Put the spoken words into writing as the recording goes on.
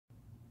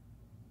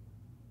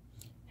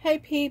Hey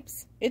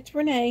peeps, it's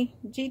Renee,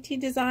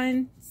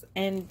 GTDesigns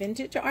and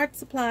Vintage Art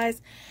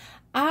Supplies.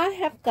 I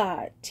have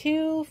got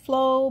 2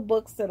 flow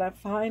books that I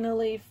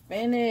finally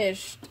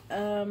finished.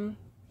 And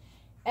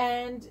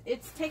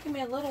it's taken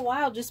me a little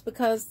while just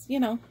because, you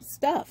know,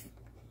 stuff.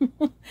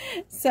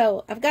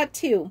 So I've got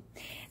 2.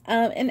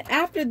 And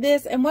after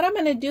this, and what I'm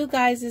going to do,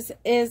 guys,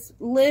 is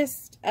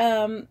list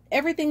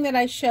everything that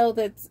I show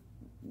that's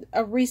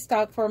a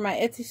restock for my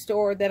Etsy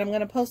store that I'm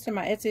going to post in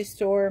my Etsy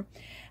store.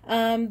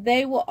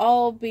 They will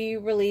all be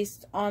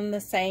released on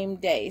the same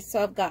day.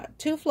 So I've got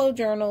 2 flow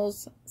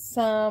journals,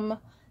 some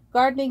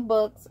gardening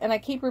books, and I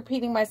keep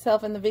repeating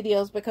myself in the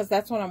videos because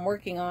that's what I'm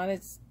working on.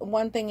 It's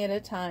one thing at a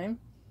time.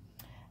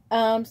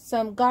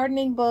 Some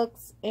gardening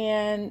books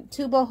and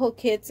 2 boho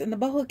kits, and the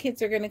boho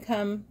kits are going to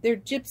come, they're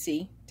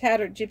gypsy,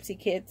 tattered gypsy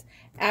kits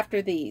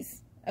after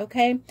these,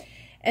 okay?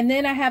 And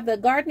then I have the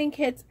gardening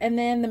kits and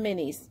then the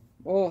minis.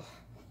 Oh,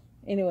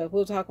 anyway,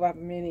 we'll talk about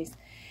the minis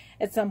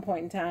at some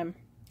point in time.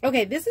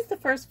 Okay, this is the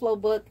first flow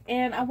book,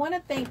 and I want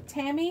to thank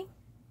Tammy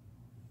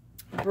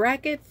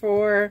Brackett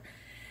for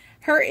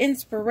her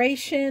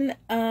inspiration.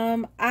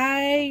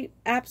 I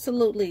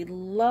absolutely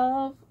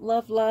love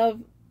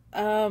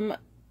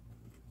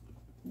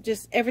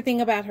just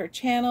everything about her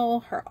channel,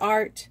 her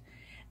art,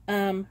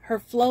 her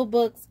flow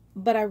books,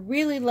 but I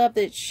really love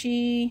that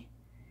she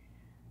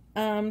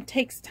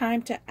takes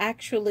time to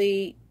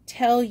actually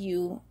tell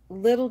you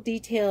little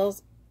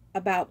details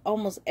about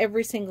almost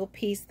every single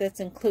piece that's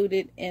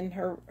included in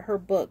her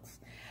books.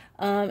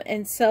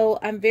 And so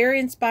I'm very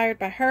inspired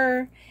by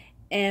her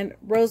and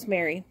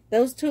Rosemary.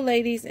 Those 2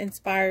 ladies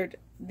inspired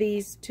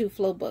these 2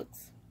 flow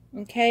books.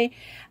 Okay,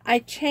 I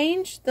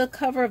changed the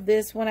cover of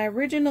this. When I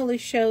originally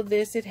showed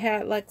this, it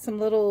had like some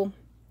little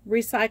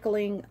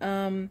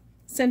recycling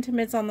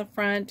sentiments on the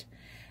front.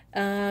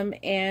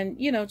 And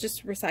you know,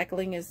 just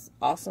recycling is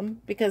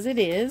awesome because it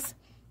is.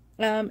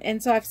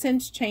 And so I've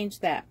since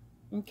changed that.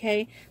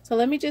 Okay, so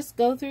let me just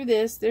go through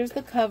this. There's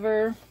the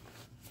cover.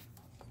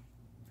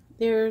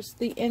 There's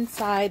the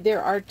inside.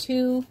 There are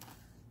 2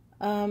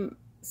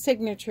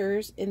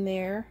 signatures in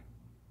there.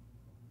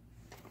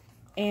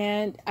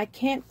 And I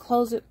can't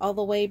close it all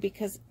the way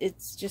because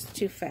it's just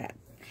too fat.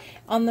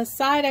 On the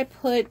side I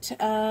put,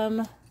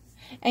 and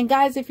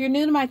guys, if you're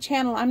new to my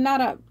channel, I'm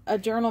not a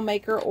journal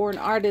maker or an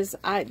artist.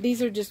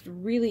 These are just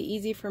really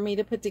easy for me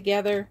to put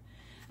together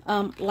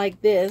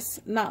like this.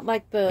 Not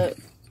like the,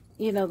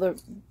 you know,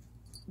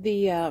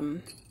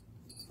 the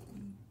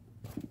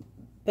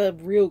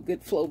real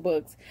good flow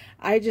books.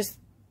 I just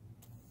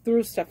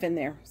threw stuff in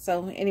there.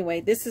 So anyway,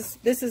 this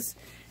is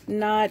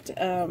not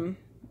I'm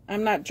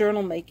not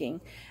journal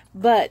making,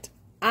 but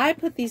I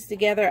put these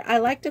together. I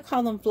like to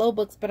call them flow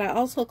books, but I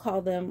also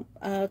call them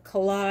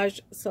collage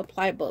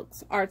supply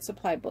books, art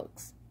supply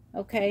books.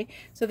 Okay,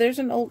 so there's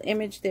an old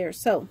image there.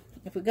 So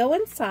if we go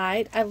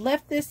inside, I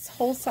left this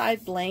whole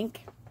side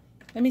blank.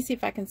 Let me see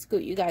if I can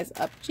scoot you guys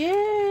up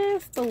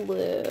just a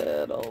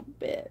little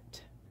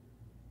bit.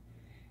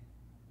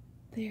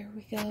 There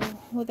we go,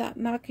 without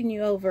knocking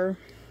you over.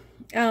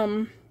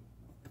 I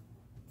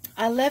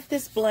left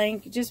this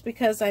blank just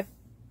because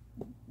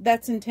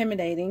that's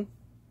intimidating.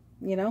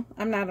 You know,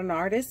 I'm not an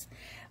artist.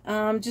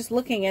 Just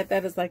looking at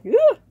that is like,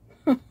 ooh.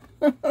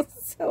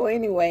 So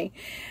anyway,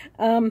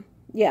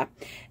 yeah.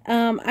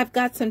 I've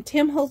got some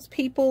Tim Holtz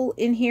people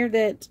in here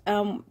that,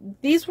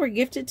 these were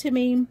gifted to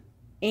me.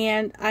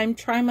 And I'm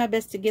trying my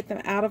best to get them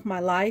out of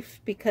my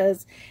life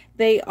because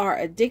they are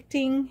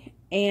addicting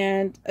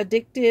and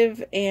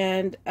addictive,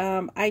 and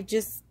I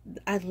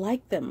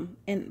like them,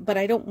 but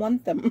I don't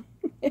want them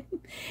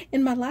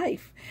in my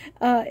life,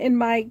 in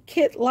my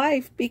kit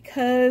life,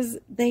 because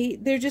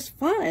they're just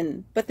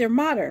fun, but they're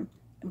modern.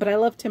 But I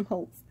love Tim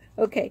Holtz.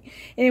 Okay,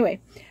 anyway,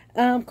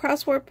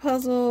 crossword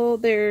puzzle.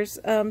 There's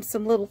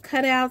some little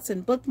cutouts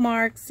and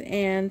bookmarks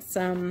and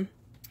some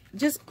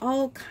just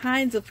all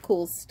kinds of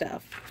cool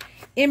stuff.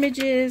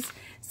 Images.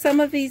 Some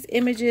of these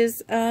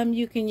images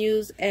you can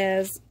use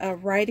as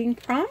writing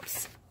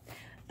prompts.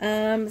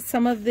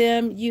 Some of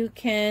them you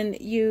can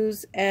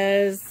use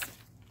as,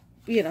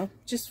 you know,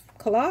 just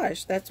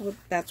collage.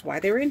 That's why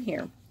they're in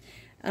here,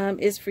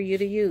 is for you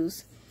to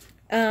use.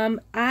 I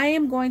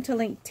am going to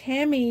link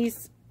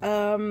Tammy's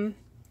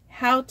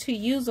how to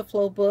use a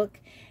flow book,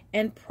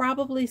 and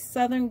probably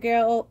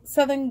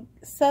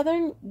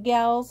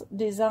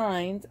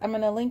SouthernGalDesigns. I'm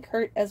going to link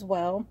her as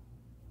well.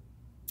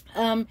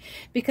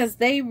 Because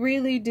they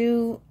really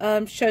do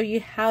show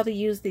you how to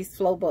use these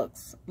flow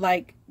books,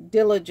 like,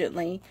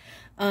 diligently.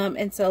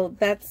 And so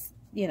that's,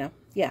 you know,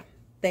 yeah,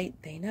 they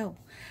know.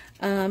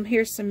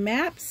 Here's some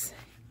maps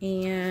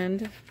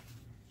and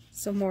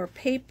some more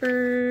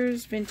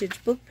papers,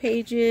 vintage book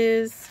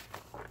pages.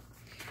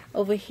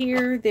 Over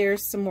here,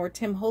 there's some more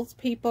Tim Holtz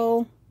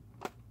people.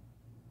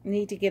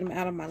 Need to get them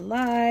out of my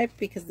life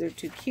because they're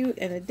too cute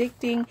and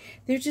addicting.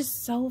 They're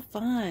just so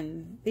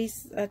fun.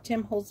 These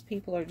Tim Holtz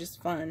people are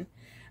just fun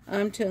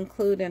to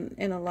include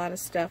in a lot of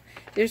stuff.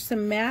 There's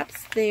some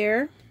maps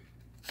there.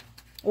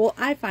 Well,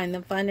 I find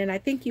them fun, and I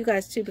think you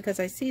guys too, because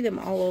I see them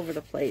all over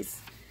the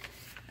place.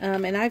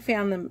 And I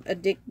found them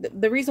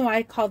the reason why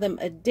I call them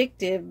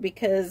addicting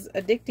because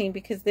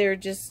they're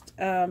just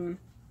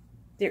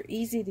they're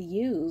easy to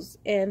use,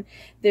 and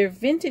they're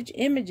vintage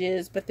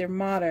images, but they're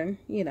modern,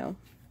 you know.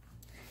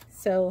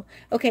 So,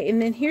 okay,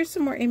 and then here's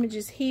some more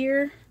images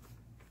here.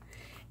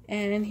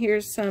 And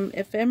here's some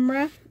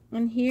ephemera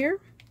in here.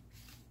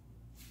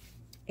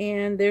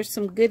 And there's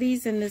some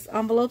goodies in this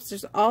envelopes.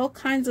 There's all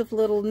kinds of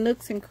little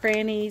nooks and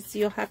crannies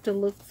you'll have to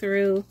look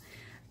through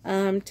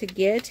to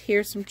get.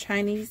 Here's some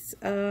Chinese,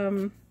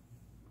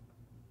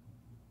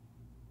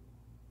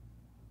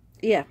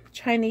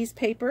 Chinese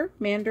paper,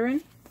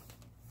 Mandarin.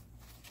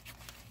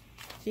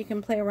 So you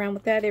can play around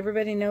with that.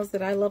 Everybody knows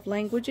that I love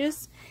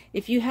languages.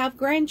 If you have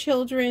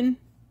grandchildren,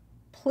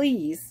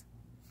 please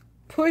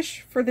push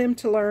for them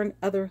to learn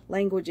other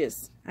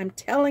languages. I'm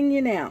telling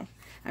you now.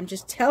 I'm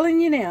just telling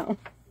you now.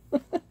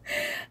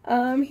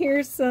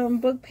 Here's some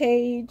book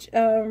page.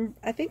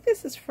 I think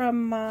this is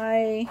from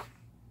my...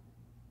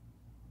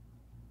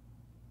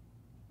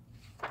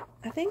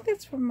 I think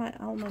that's from my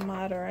alma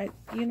mater, right?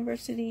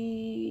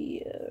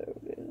 University,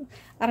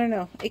 I don't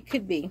know. It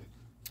could be.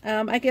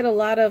 I get a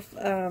lot of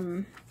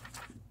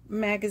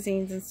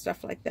magazines and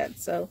stuff like that.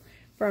 So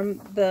from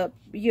the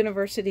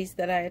universities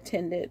that I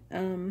attended.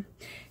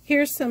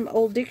 Here's some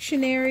old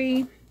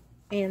dictionary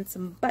and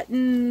some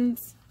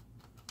buttons.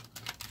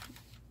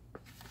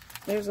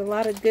 There's a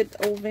lot of good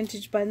old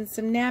vintage buttons.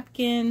 Some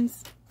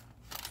napkins.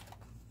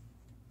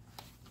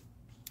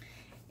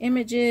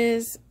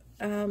 Images.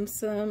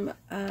 Some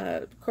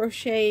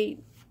crochet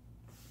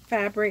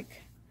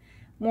fabric,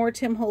 more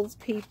Tim Holtz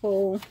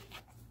people,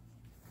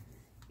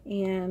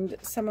 and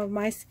some of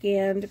my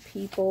scanned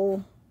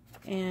people,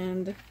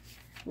 and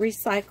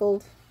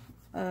recycled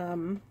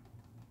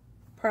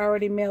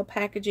priority mail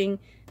packaging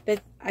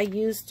that I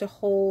used to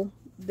hold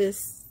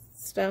this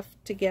stuff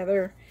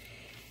together.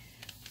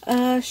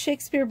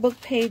 Shakespeare book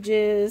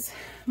pages,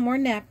 more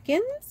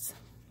napkins.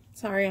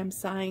 Sorry, I'm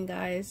sighing,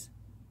 guys.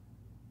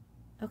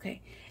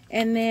 Okay.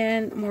 And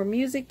then more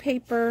music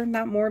paper,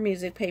 not more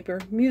music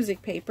paper,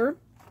 music paper.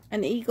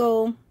 An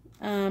eagle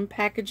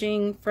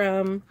packaging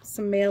from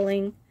some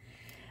mailing.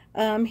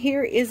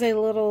 Here is a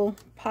little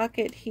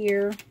pocket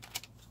here.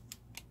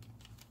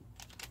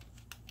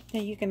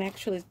 And you can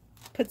actually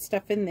put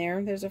stuff in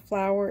there. There's a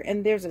flower,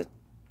 and there's a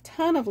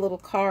ton of little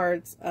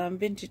cards,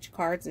 vintage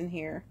cards in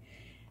here.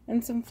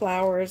 And some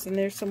flowers, and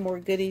there's some more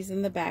goodies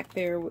in the back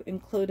there,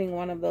 including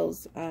one of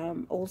those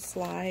old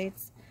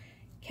slides.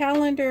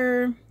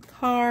 Calendar,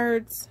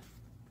 cards,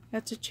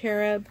 that's a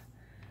cherub,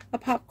 a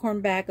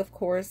popcorn bag, of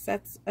course,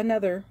 that's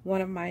another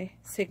one of my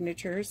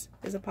signatures,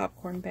 is a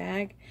popcorn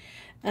bag.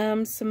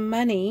 Some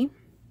money.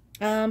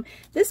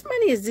 This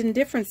money is in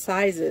different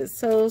sizes,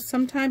 so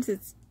sometimes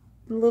it's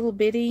little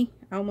bitty,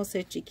 I almost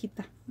said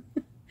chiquita,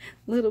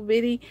 little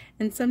bitty,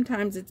 and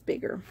sometimes it's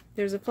bigger.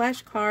 There's a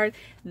flash card.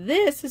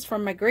 This is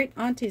from my great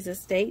auntie's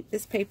estate,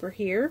 this paper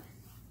here,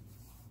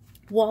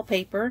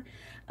 wallpaper,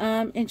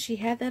 and she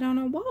had that on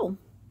her wall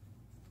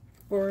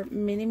for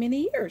many,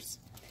 many years.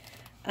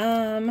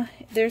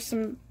 There's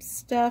some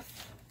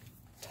stuff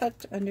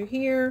tucked under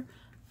here,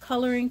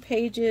 coloring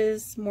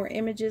pages, more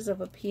images of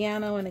a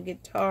piano and a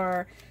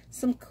guitar,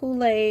 some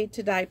Kool-Aid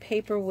to dye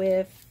paper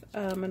with,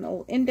 an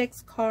old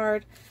index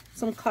card,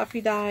 some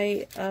coffee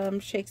dye,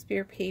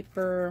 Shakespeare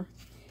paper,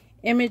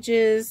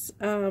 images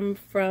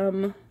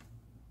from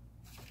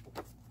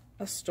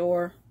a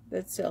store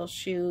that sells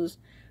shoes,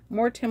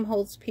 more Tim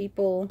Holtz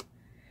people,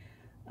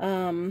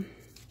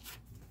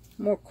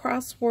 more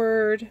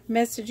crossword,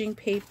 messaging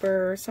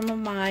paper, some of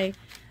my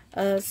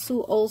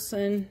Sue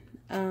Olson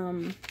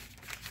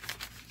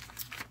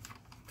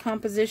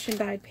composition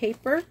dyed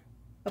paper,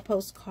 a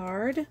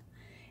postcard,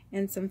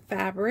 and some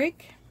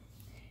fabric,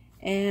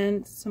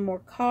 and some more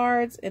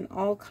cards, and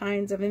all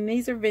kinds of, and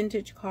these are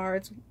vintage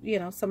cards, you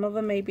know, some of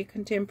them may be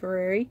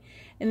contemporary,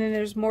 and then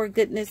there's more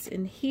goodness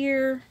in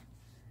here.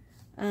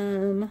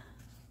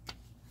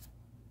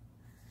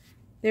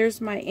 There's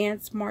my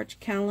aunt's March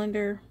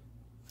calendar,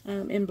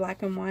 in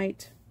black and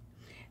white.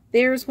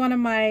 There's one of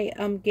my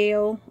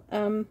Gail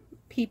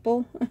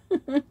people.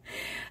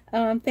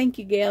 Thank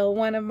you, Gail.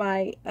 One of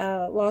my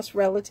lost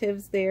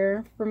relatives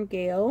there from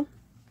Gail.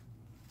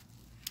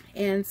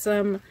 And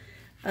some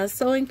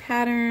sewing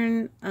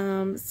pattern,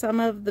 some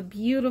of the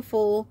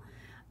beautiful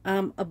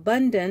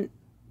abundant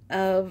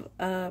of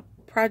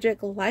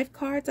Project Life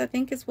cards, I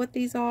think is what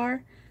these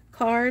are.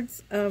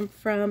 Cards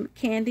from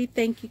Candy.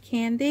 Thank you,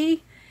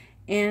 Candy.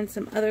 And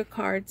some other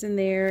cards in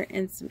there,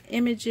 and some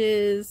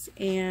images,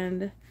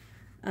 and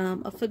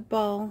a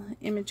football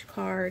image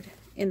card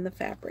in the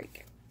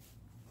fabric.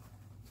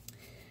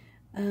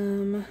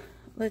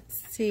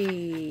 Let's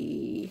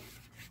see.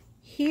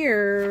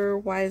 Here,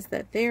 why is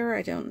that there?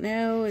 I don't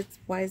know. It's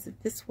why is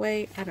it this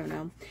way? I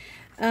don't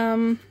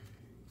know.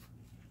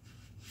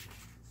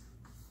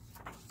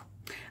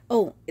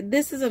 Oh,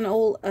 this is an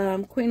old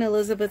Queen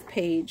Elizabeth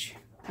page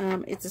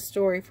It's a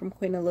story from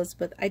Queen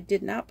Elizabeth. I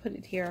did not put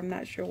it here. I'm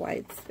not sure why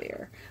it's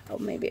there. Oh,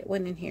 maybe it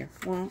went in here.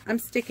 Well, I'm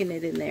sticking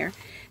it in there.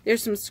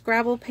 There's some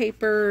Scrabble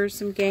paper,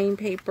 some game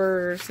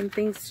paper, some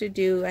things to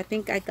do. I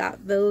think I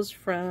got those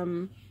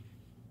from,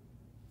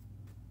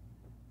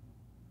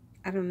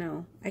 I don't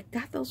know. I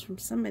got those from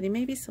somebody.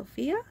 Maybe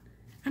Sophia?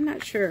 I'm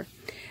not sure.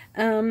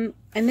 And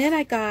then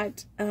I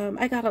got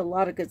a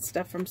lot of good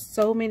stuff from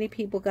so many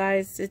people,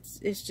 guys.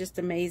 It's just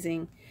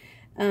amazing.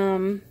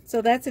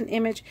 So that's an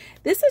image.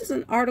 This is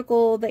an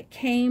article that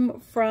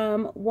came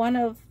from one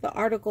of the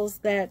articles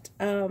that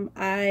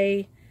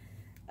I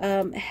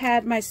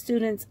had my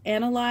students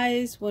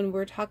analyze when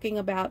we're talking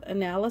about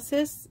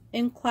analysis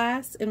in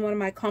class in one of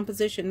my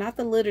composition, not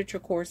the literature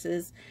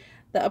courses,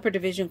 the upper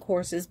division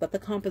courses, but the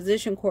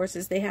composition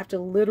courses. They have to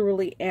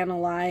literally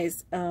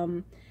analyze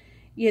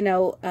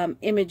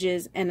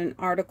images and an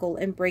article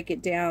and break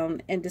it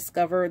down and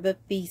discover the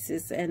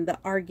thesis and the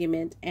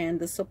argument and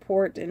the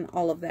support and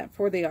all of that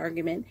for the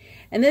argument.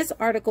 And this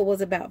article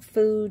was about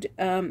food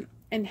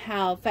and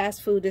how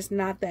fast food is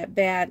not that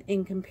bad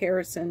in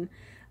comparison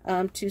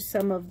to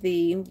some of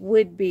the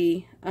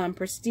would-be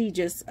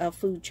prestigious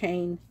food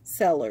chain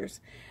sellers.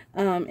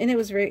 And it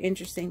was very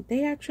interesting.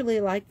 They actually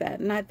liked that,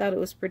 and I thought it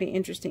was pretty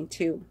interesting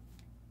too.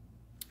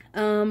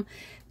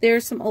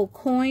 There's some old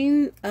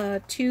coin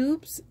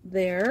tubes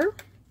there,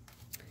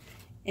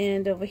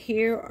 and over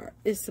here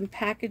is some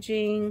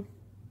packaging,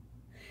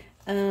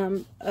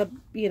 front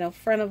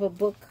of a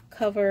book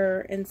cover,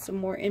 and some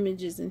more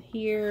images in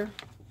here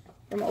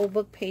from old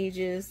book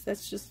pages.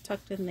 That's just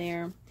tucked in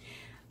there.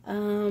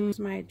 Here's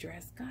my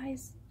address,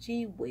 guys.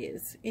 Gee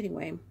whiz.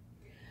 Anyway,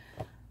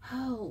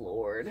 oh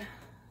Lord,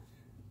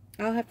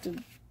 I'll have to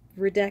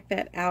redact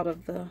that out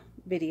of the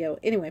video.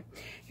 Anyway,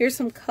 here's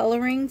some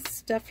coloring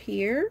stuff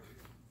here.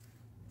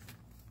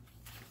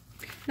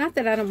 Not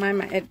that I don't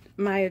mind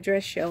my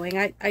address showing.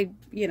 I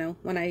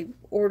when I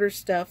order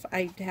stuff,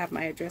 I have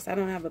my address. I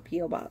don't have a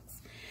P.O.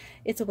 box.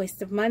 It's a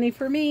waste of money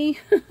for me.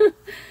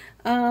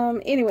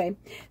 Anyway,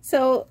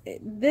 so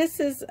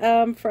this is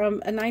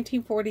from a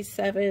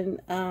 1947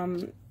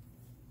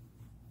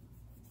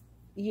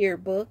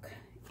 yearbook,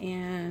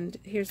 and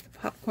here's the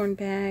popcorn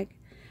bag.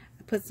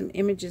 I put some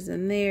images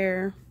in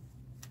there.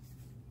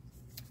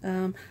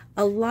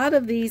 A lot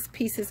of these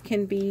pieces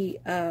can be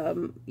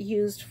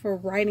used for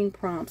writing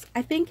prompts.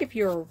 I think if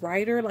you're a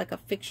writer, like a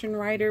fiction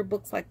writer,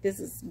 books like this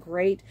is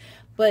great,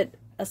 but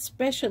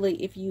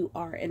especially if you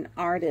are an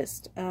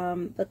artist,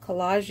 the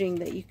collaging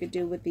that you could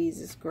do with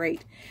these is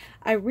great.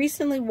 I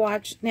recently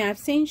watched, now I've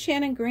seen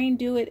Shannon Green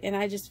do it, and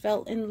I just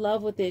fell in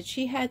love with it.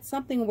 She had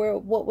something where,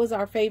 what was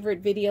our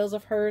favorite videos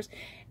of hers,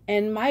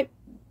 and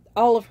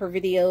all of her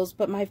videos,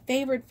 but my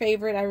favorite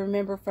I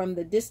remember from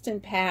the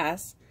distant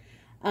past,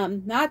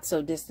 not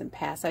so distant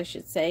past, I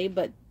should say,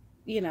 but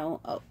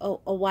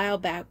a while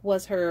back,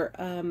 was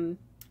her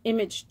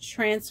image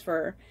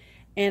transfer,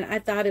 and I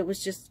thought it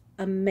was just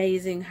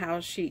amazing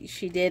how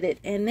she did it.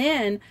 And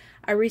then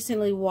I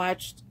recently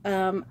watched,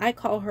 I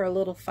call her a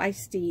little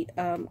feisty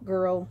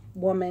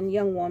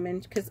young woman,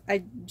 because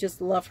I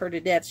just love her to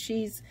death.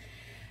 She's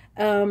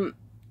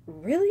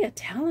really a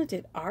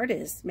talented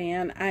artist,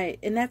 man.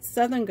 And that's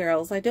Southern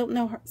Girls. I don't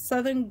know her,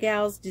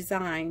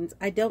 SouthernGalDesigns.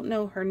 I don't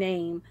know her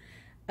name.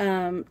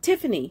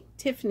 Tiffany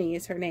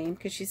is her name,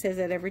 because she says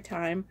that every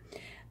time.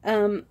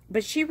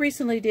 But she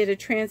recently did a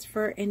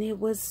transfer, and it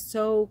was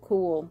so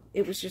cool.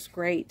 It was just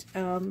great.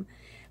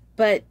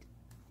 But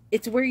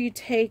it's where you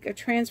take a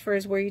transfer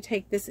is where you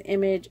take this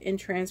image and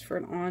transfer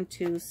it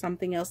onto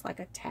something else, like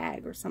a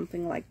tag or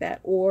something like that,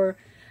 or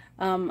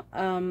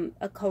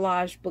a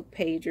collage book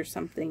page or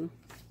something.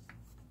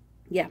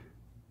 Yeah,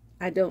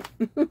 I don't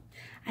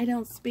I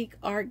don't speak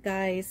art,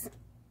 guys.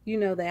 You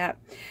know that.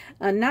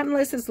 Not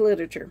unless it's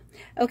literature.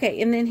 Okay,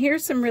 and then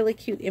here's some really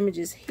cute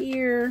images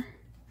here,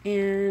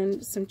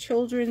 and some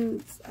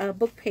children's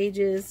book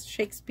pages,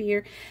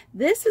 Shakespeare.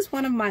 This is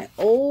one of my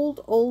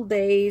old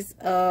days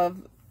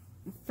of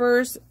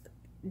first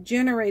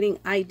generating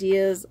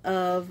ideas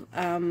of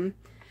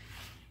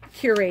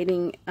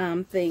curating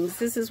things.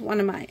 This is one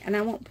of my, and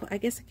I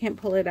guess I can't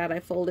pull it out, I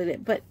folded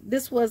it, but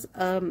this was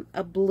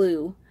a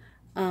blue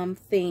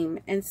theme,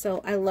 and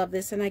so I love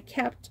this, and I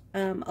kept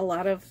a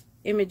lot of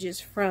images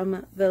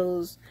from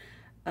those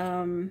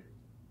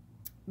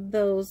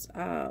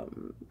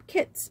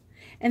kits,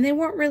 and they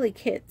weren't really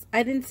kits.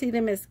 I didn't see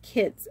them as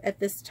kits at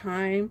this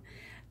time.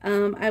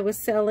 I was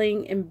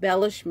selling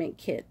embellishment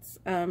kits,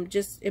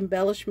 just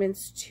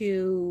embellishments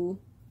to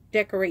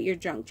decorate your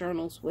junk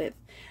journals with.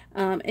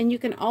 And you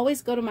can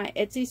always go to my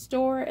Etsy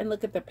store and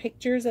look at the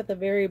pictures at the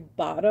very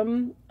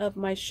bottom of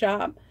my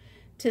shop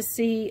to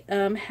see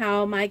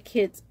how my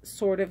kits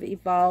sort of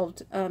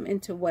evolved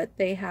into what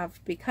they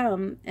have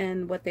become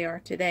and what they are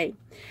today.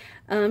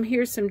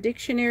 Here's some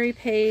dictionary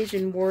page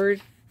and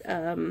word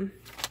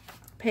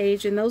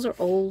page, and those are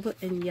old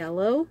and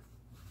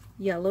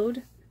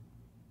yellowed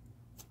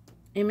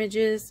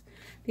images.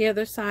 The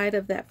other side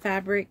of that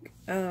fabric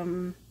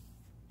hand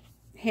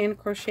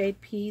crocheted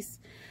piece.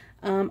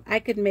 I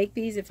could make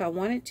these if I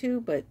wanted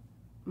to, but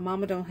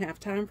Mama don't have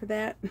time for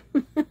that.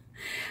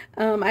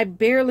 I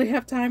barely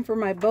have time for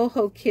my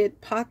boho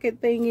kit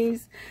pocket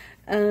thingies.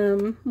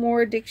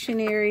 More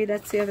dictionary,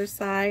 that's the other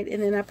side.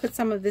 And then I put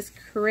some of this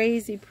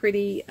crazy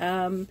pretty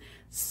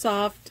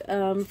soft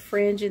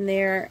fringe in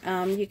there.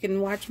 You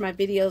can watch my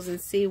videos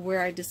and see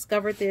where I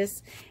discovered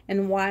this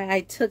and why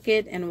I took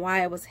it and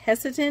why I was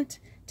hesitant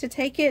to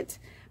take it,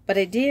 but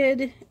I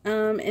did.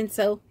 And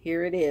so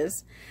here it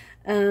is.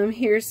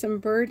 Here's some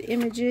bird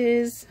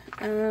images.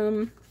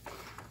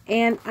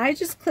 And I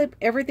just clip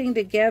everything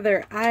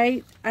together.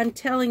 I'm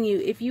telling you,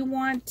 if you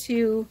want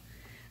to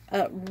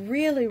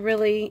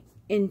really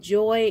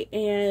enjoy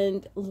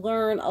and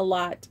learn a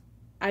lot,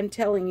 I'm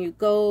telling you,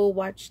 go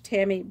watch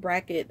Tammy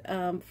Brackett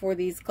for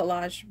these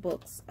collage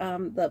books,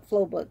 the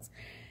flow books.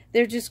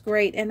 They're just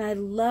great, and I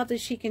love that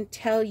she can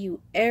tell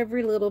you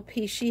every little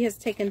piece. She has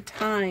taken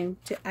time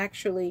to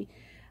actually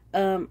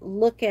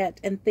look at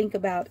and think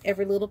about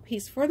every little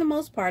piece for the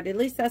most part. At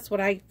least that's what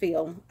I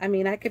feel. I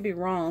mean, I could be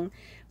wrong,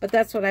 but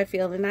that's what I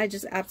feel, and I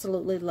just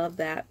absolutely love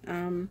that.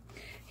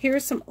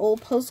 Here's some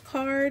old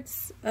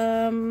postcards.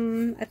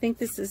 I think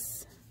this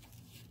is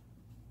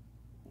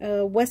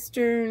West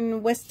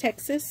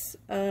Texas.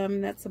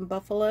 That's in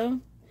Buffalo,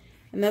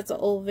 and that's an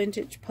old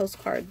vintage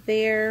postcard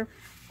there.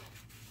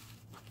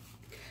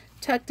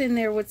 Tucked in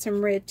there with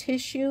some red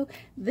tissue.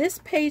 This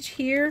page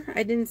here,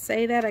 I didn't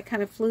say that, I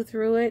kind of flew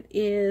through it,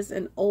 is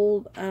an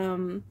old,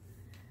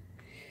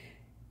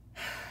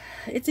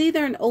 it's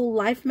either an old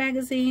Life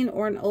magazine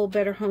or an old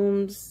Better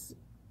Homes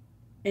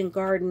and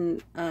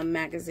Garden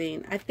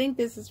magazine. I think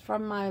this is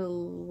from my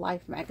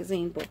Life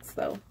magazine books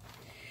though.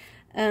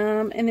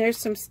 And there's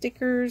some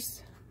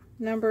stickers,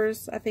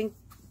 numbers, I think,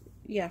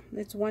 yeah,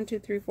 it's 1, 2,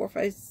 3, 4,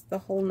 5, it's the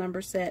whole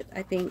number set,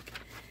 I think.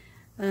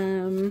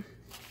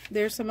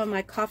 There's some of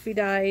my coffee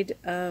dyed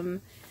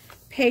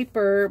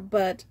paper,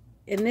 but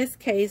in this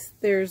case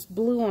there's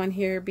blue on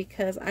here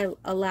because I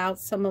allowed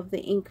some of the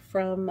ink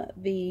from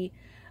the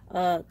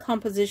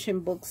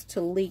composition books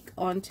to leak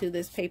onto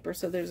this paper,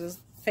 so there's a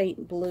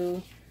faint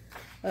blue,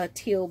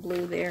 teal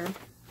blue there.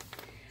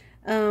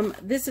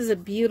 This is a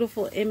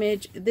beautiful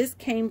image. This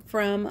came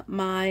from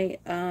my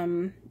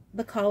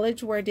the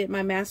college where I did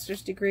my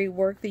master's degree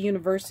work, the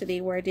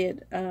university where I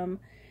did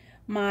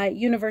my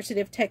University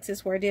of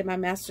Texas where I did my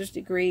master's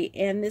degree,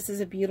 and this is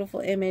a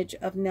beautiful image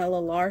of Nella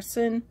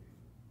Larson.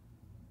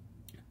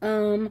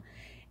 And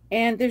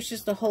there's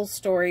just a whole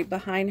story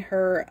behind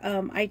her.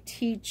 I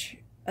teach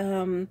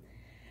a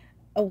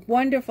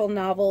wonderful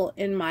novel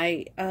in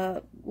my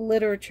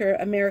literature,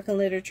 American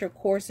literature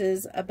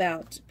courses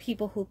about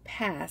people who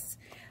pass,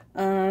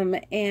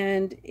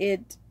 and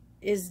it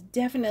is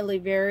definitely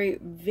very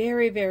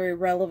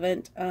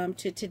relevant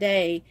to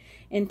today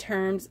in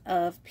terms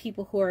of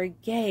people who are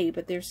gay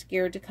but they're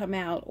scared to come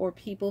out, or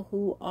people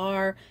who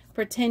are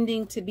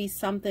pretending to be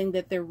something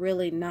that they're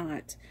really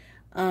not.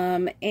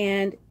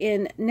 And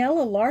in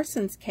Nella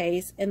Larson's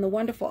case, and the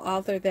wonderful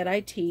author that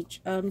I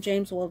teach,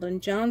 James Weldon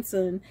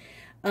Johnson,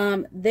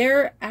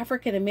 they're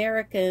African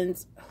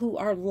Americans who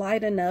are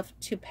light enough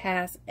to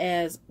pass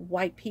as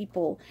white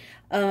people.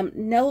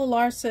 Nella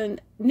Larson,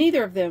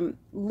 neither of them,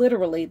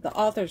 literally, the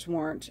authors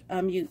weren't.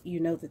 You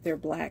know that they're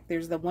black.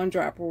 There's the one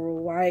drop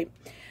rule, right?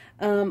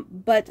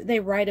 But they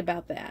write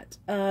about that.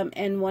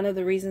 And one of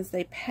the reasons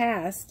they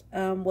passed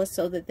was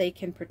so that they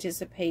can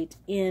participate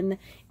in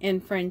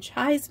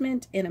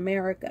enfranchisement in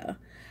America.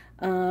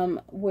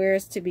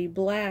 Whereas to be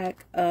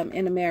black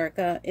in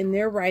America, in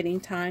their writing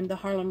time, the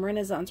Harlem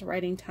Renaissance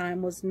writing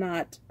time, was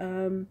not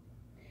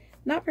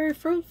very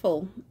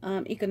fruitful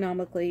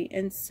economically.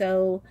 And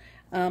so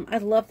I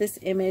love this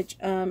image.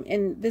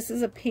 And this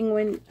is a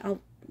penguin.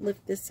 I'll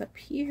lift this up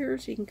here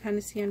so you can kind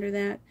of see under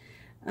that.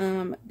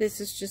 This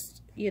is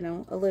just, you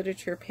know, a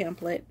literature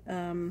pamphlet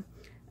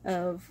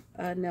of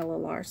Nella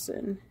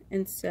Larson.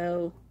 And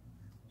so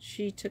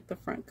she took the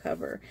front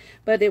cover,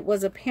 but it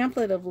was a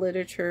pamphlet of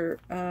literature,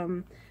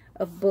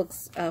 of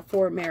books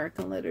for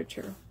American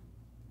literature,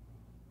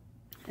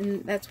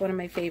 and that's one of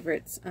my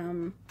favorites.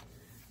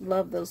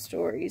 Love those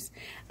stories.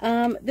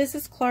 This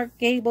is Clark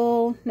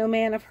Gable, No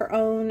Man of Her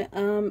Own,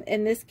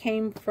 and this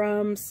came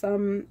from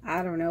some,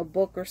 I don't know,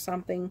 book or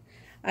something.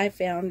 I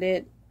found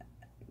it,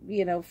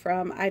 you know,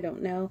 from, I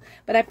don't know,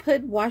 but I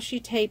put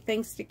washi tape.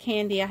 Thanks to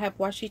Candy, I have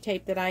washi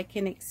tape that I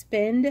can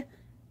expend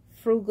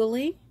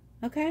frugally.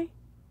 Okay,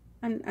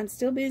 I'm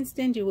still being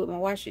stingy with my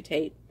washi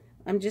tape.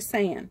 I'm just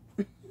saying.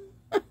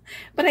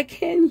 But I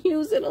can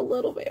use it a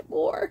little bit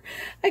more.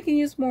 I can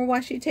use more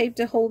washi tape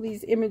to hold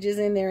these images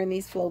in there in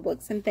these flow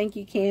books. And thank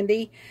you,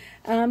 Candy.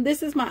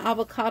 This is my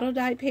avocado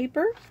dye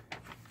paper.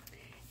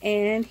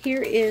 And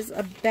here is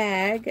a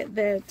bag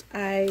that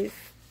I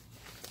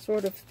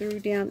sort of threw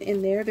down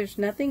in there. There's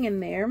nothing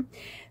in there.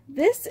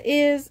 This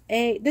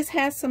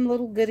has some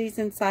little goodies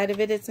inside of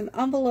it. It's an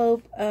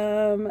envelope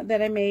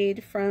that I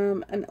made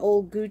from an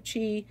old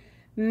Gucci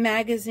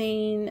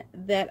magazine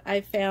that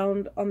I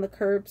found on the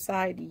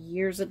curbside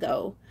years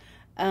ago.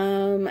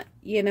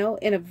 you know,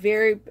 in a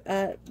very,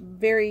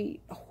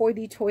 very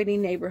hoity-toity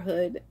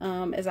neighborhood,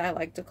 as I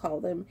like to call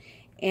them.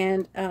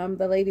 And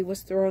the lady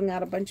was throwing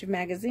out a bunch of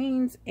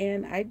magazines,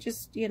 and I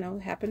just, you know,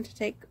 happened to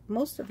take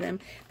most of them.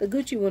 The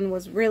Gucci one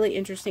was really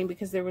interesting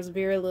because there was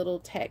very little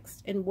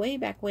text. And way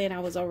back when, I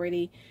was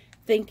already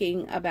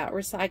thinking about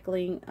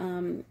recycling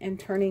and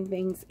turning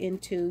things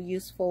into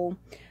useful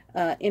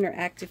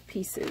interactive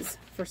pieces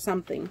for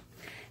something.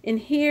 In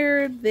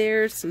here,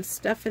 there's some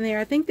stuff in there.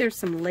 I think there's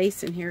some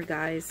lace in here,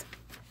 guys.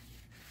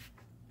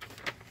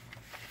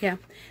 Yeah,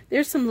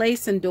 there's some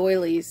lace and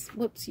doilies.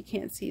 Whoops, you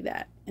can't see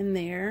that in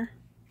there.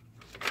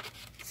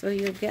 So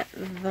you'll get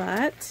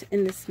that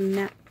in this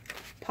map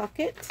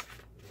pocket.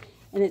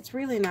 And it's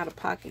really not a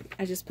pocket.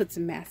 I just put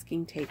some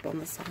masking tape on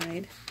the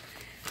side.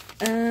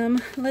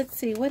 Let's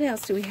see, what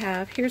else do we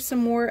have? Here's some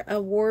more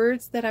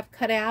words that I've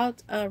cut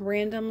out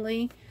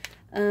randomly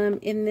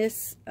in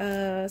this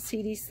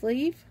CD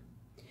sleeve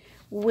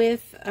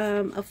with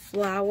a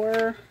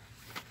flower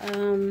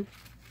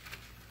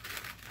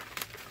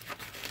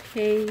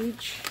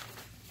page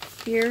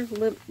here,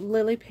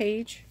 lily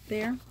page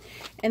there.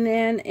 And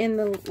then in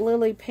the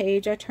lily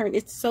page, I turned,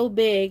 it's so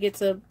big,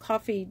 it's a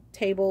coffee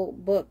table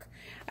book.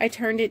 I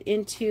turned it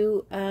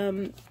into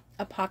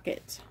a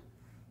pocket.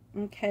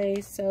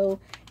 Okay,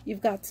 so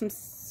you've got some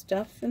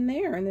stuff in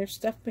there, and there's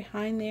stuff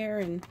behind there,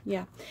 and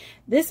yeah.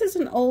 This is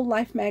an old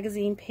Life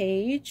magazine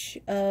page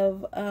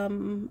of,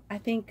 I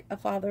think, a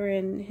father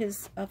and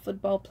his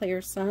football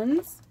player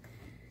sons.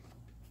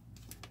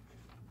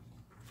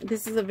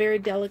 This is a very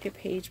delicate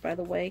page, by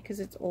the way, because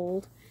it's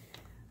old.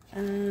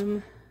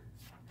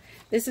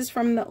 This is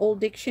from the old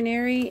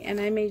dictionary, and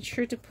I made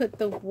sure to put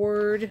the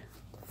word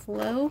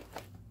flow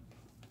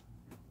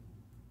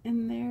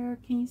in there.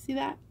 Can you see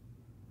that?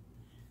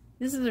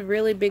 This is a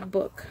really big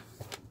book.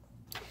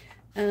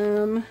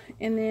 And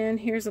then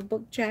here's a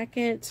book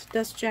jacket,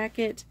 dust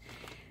jacket.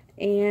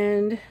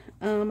 And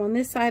on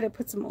this side, I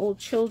put some old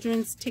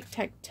children's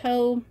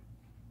tic-tac-toe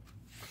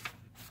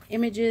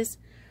images.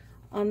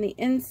 On the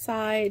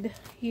inside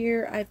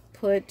here, I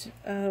put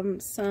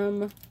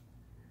some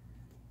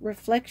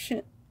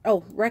recollections,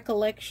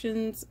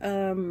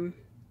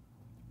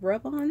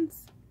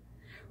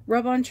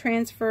 rub-on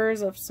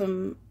transfers of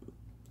some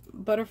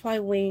butterfly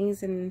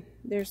wings, and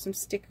there's some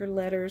sticker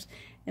letters.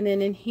 And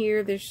then in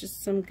here, there's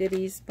just some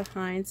goodies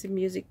behind, some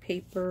music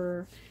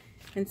paper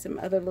and some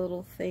other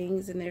little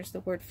things. And there's the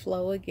word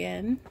flow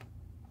again.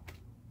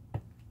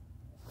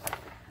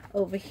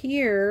 Over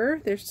here,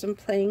 there's some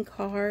playing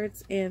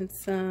cards and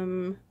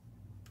some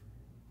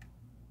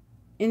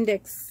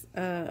index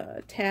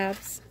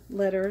tabs,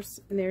 letters,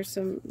 and there's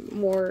some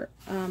more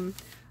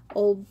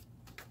old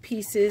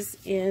pieces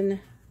in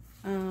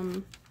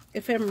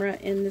ephemera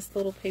in this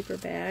little paper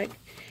bag,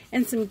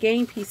 and some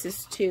game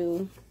pieces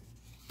too.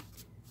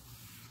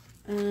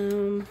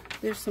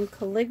 There's some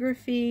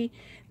calligraphy.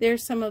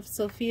 There's some of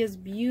Sophia's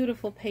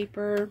beautiful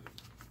paper.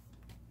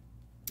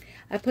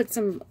 I put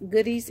some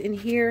goodies in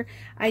here.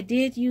 I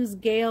did use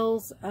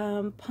Gail's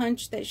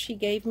punch that she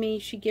gave me.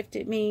 She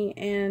gifted me,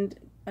 and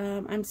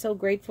I'm so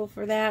grateful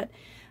for that.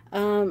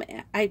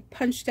 I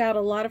punched out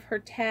a lot of her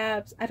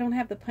tabs. I don't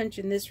have the punch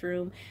in this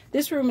room.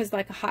 This room is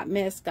like a hot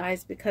mess,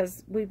 guys,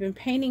 because we've been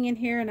painting in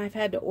here, and I've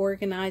had to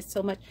organize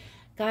so much.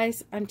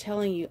 Guys, I'm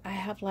telling you, I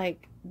have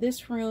like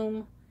this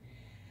room.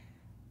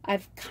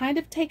 I've kind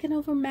of taken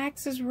over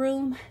Max's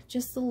room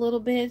just a little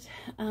bit,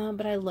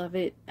 but I love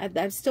it.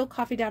 I've still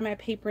coffee down my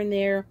paper in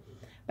there,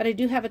 but I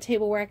do have a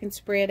table where I can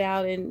spread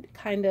out and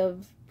kind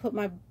of put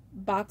my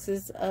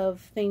boxes of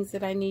things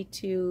that I need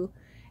to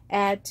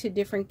add to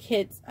different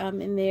kits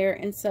in there.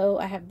 And so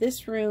I have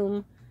this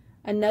room,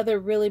 another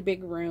really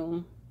big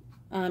room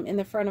in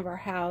the front of our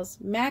house,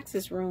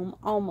 Max's room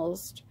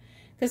almost,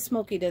 because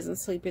Smokey doesn't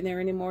sleep in there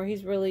anymore.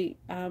 He's really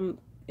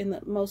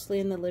mostly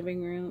in the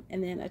living room,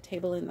 and then a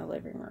table in the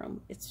living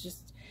room. It's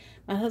just,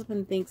 my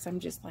husband thinks I'm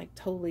just like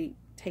totally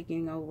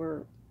taking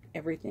over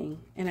everything,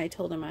 and I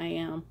told him I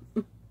am.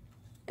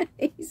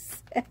 He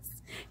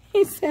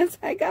says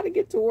I got to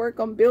get to work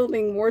on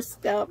building more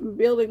stuff and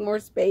building more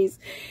space.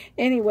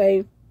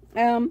 Anyway,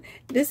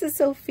 this is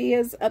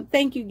Sophia's.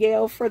 Thank you,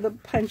 Gail, for the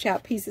punch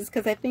out pieces,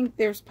 because I think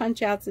there's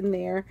punch outs in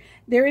there.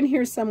 They're in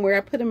here somewhere.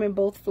 I put them in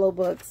both flow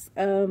books.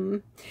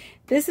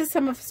 This is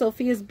some of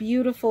Sophia's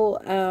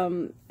beautiful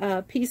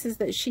pieces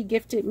that she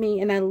gifted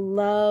me, and I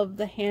love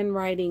the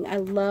handwriting. I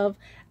love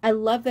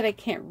that I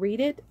can't read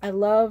it. I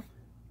love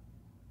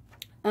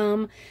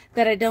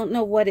that I don't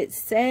know what it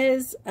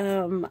says.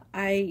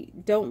 I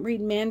don't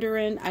read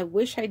Mandarin. I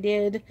wish I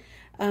did.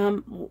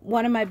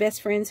 One of my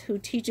best friends who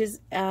teaches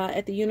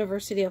at the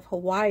University of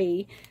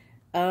Hawaii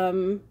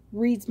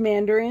reads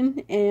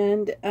Mandarin,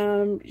 and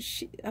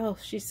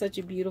she's such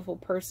a beautiful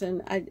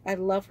person. I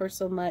love her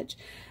so much.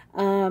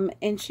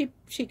 And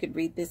she could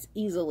read this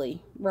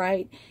easily,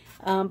 right?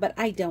 But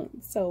I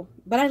don't. So,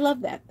 but I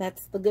love that.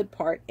 That's the good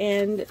part.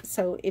 And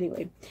so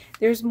anyway,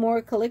 there's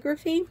more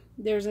calligraphy.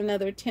 There's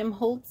another Tim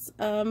Holtz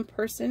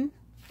person,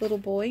 little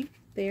boy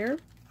there.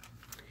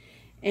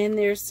 And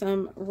there's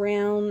some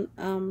round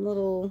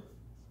little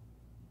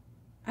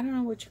I don't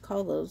know what you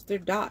call those. They're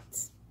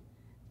dots.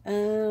 What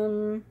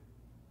do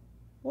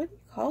you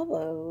call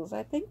those?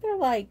 I think they're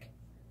like,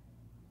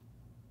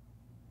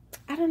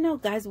 I don't know,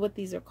 guys, what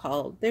these are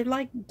called. They're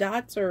like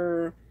dots,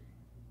 or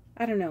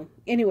I don't know.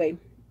 Anyway,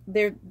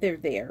 they're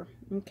there.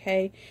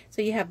 Okay,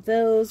 so you have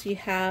those. You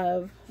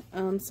have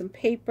some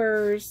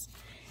papers,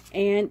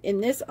 and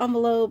in this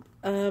envelope,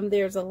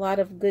 there's a lot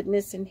of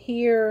goodness in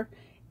here.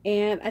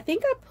 And I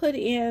think I put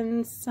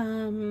in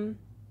some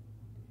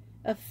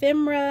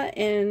ephemera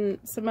and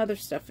some other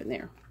stuff in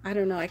there. I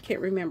don't know. I can't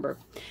remember.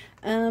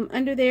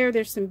 Under there,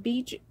 there's some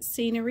beach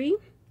scenery.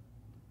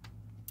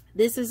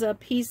 This is a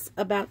piece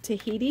about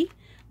Tahiti.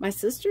 My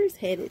sister's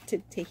headed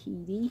to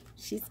Tahiti.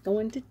 She's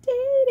going to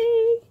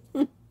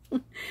Tahiti.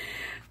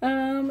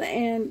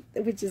 And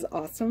which is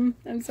awesome.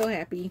 I'm so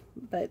happy.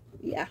 But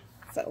yeah,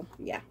 so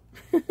yeah.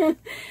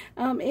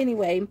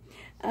 Anyway,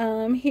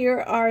 here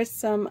are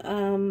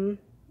some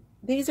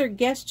these are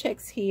guest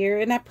checks here,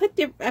 and I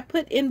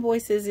put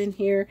invoices in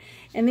here,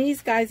 and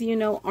these guys, you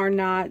know, are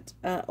not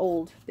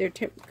old. They're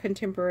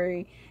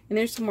contemporary. And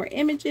there's some more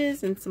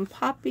images and some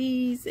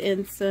poppies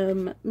and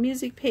some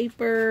music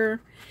paper,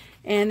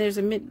 and there's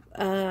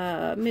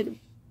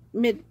a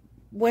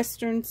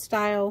Midwestern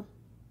style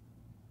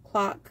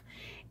clock.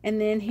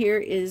 And then here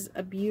is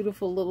a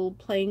beautiful little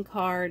playing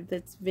card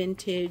that's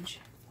vintage.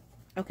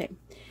 Okay,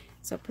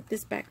 so put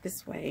this back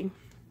this way.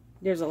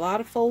 There's a lot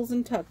of folds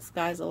and tucks,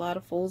 guys, a lot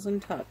of folds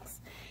and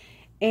tucks.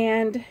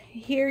 And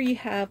here you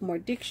have more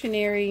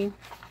dictionary.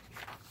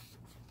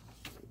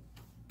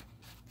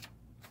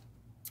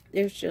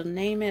 There's She'll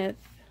Name It.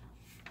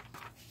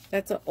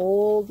 That's an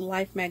old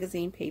Life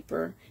magazine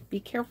paper.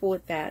 Be careful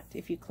with that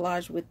if you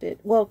collage with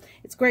it. Well,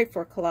 it's great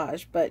for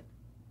collage, but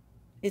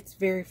it's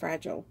very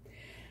fragile.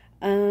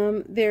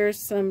 There's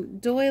some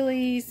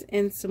doilies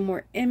and some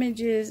more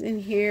images in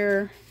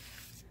here.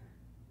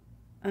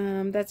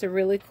 That's a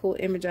really cool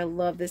image. I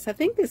love this. I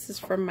think this is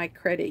from my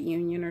credit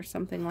union or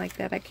something like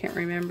that. I can't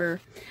remember.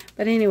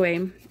 But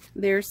anyway,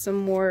 there's some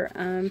more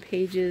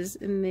pages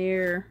in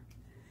there.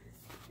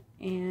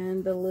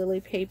 And the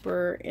lily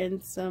paper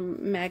and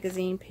some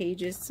magazine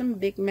pages. Some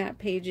big map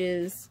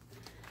pages.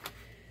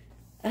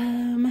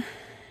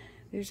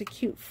 There's a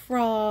cute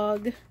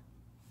frog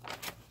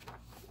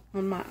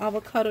on my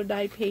avocado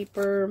dye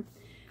paper.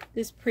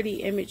 This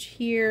pretty image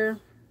here.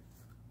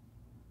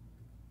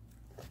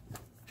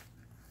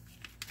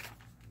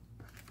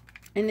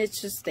 And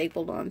it's just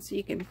stapled on, so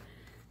you can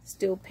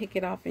still pick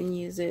it off and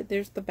use it.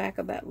 There's the back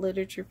of that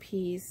literature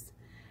piece.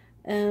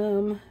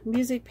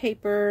 Music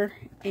paper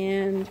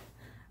and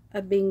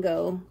a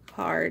bingo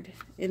card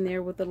in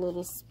there with a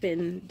little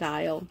spin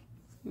dial.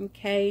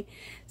 Okay,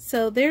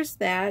 so there's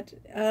that.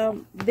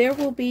 There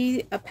will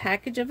be a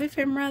package of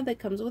ephemera that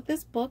comes with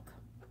this book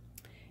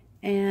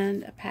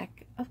and a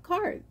pack of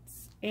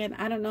cards. And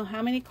I don't know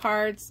how many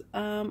cards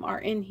are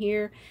in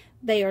here.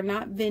 They are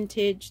not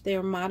vintage. They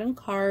are modern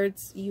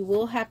cards. You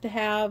will have to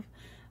have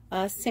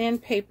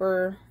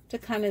sandpaper to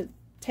kind of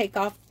take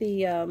off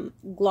the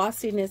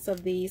glossiness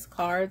of these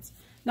cards.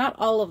 Not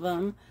all of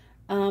them,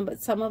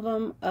 but some of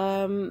them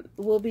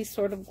will be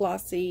sort of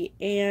glossy,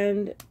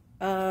 and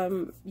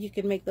you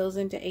can make those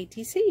into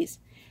ATCs.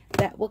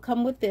 That will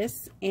come with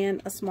this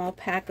and a small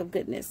pack of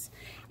goodness.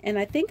 And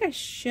I think I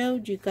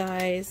showed you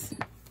guys.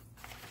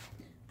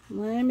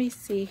 Let me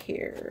see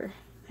here.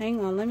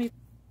 Hang on,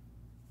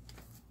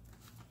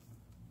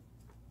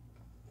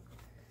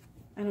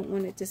 I don't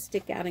want it to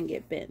stick out and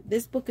get bent.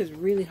 This book is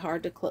really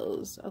hard to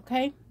close.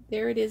 Okay,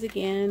 there it is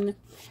again.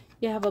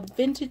 You have a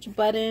vintage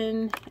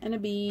button and a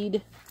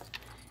bead,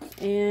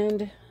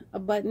 and a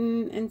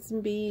button and some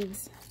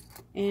beads,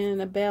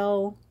 and a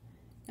bell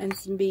and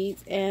some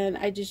beads, and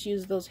I just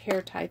use those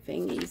hair tie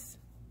thingies.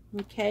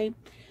 Okay,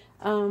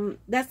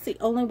 that's the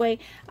only way.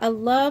 I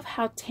love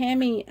how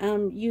Tammy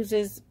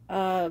uses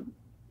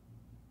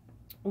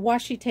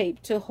washi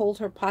tape to hold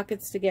her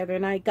pockets together,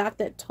 and I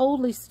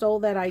totally stole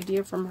that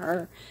idea from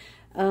her.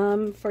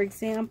 For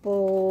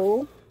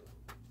example,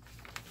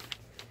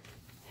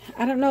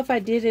 I don't know if I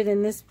did it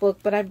in this book,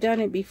 but I've done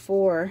it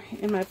before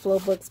in my flow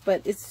books.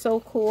 But it's so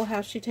cool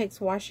how she takes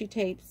washi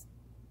tape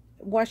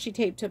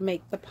to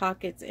make the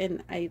pockets,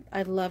 and I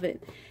love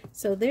it.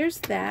 So there's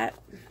that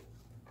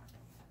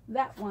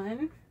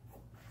one.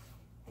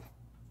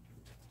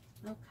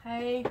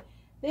 Okay,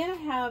 then I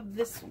have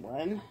this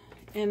one.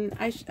 And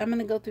I'm going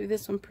to go through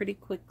this one pretty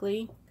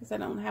quickly because I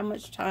don't have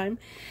much time.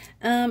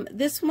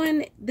 This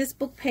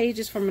book page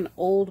is from an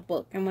old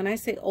book. And when I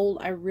say old,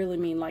 I really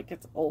mean like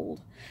it's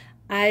old.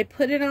 I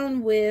put it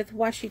on with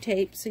washi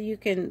tape so you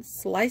can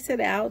slice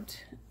it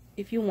out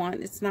if you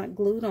want. It's not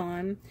glued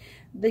on.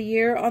 The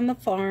year on the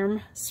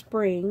farm,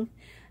 spring.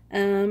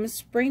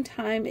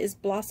 Springtime is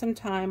blossom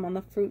time on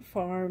the fruit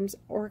farms.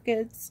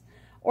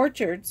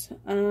 Orchards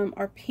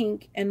are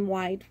pink and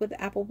white with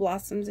apple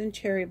blossoms and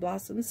cherry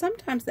blossoms.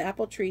 Sometimes the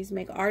apple trees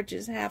make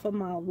arches half a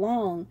mile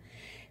long.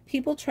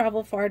 People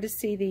travel far to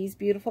see these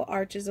beautiful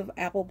arches of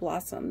apple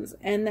blossoms,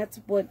 and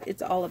that's what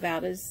it's all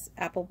about, is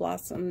apple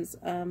blossoms.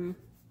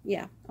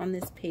 yeah, on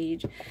this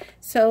page.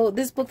 So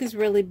this book is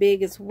really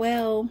big as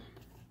well.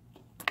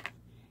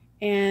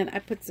 And I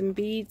put some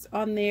beads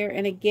on there.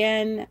 And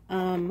again,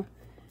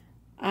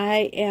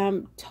 I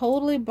am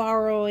totally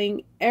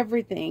borrowing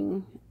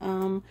everything.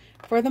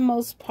 For the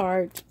most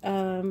part,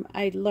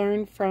 I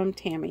learned from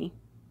Tammy.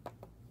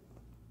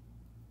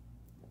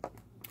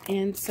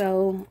 And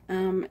so,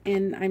 and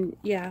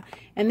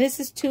this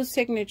is 2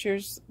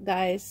 signatures,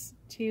 guys.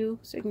 2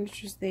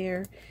 signatures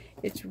there.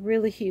 It's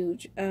really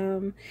huge.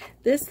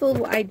 This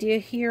little idea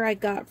here I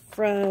got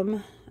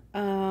from,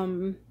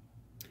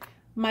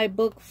 my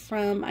book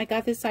from, I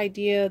got this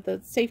idea,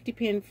 the safety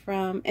pin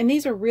from, and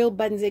these are real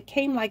buttons. It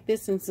came like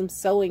this in some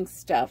sewing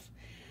stuff.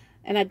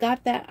 And I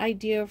got that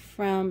idea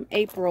from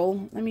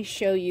April. Let me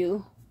show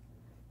you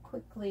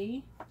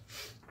quickly.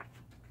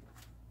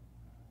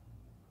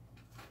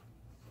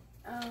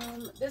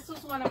 This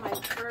was one of my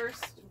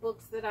first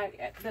books that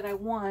I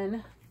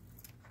won.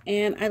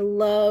 And I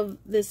love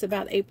this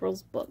about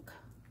April's book.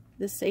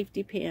 The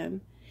safety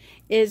pin.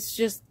 It's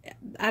just,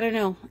 I don't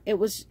know.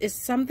 It's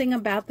something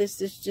about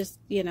this is just,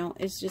 you know,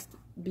 it's just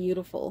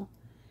beautiful.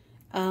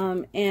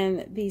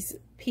 And these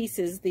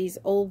pieces, these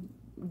old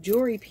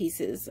jewelry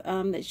pieces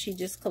that she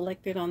just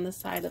collected on the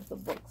side of the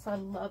book. So I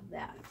love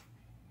that.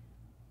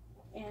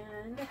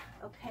 And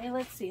okay,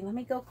 let's see. Let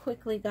me go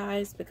quickly,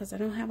 guys, because I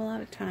don't have a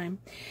lot of time.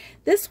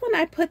 This one,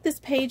 I put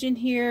this page in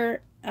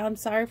here. I'm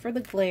sorry for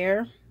the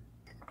glare.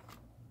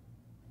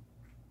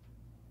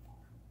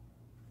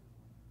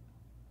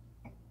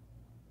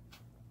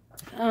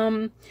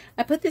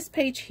 I put this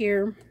page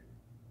here.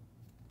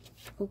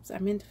 Oops, I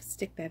meant to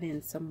stick that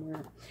in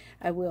somewhere.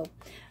 I will.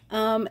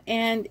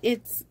 And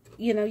it's,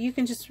 you know, you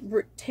can just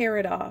tear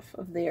it off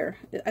of there.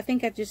 I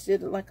think I just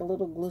did like a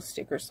little glue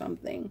stick or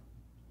something.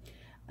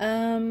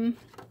 Oh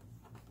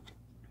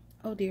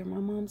dear, my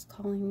mom's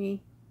calling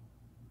me.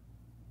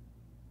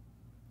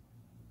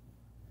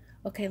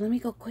 Okay, let me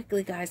go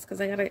quickly, guys, because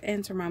I got to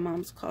answer my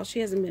mom's call. She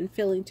hasn't been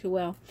feeling too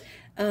well.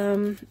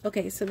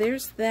 Okay, so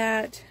there's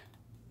that.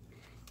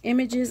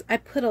 Images. I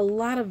put a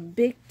lot of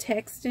big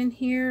text in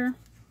here.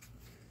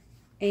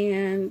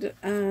 And,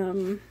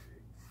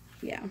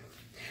 yeah.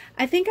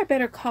 I think I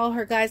better call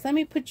her, guys. Let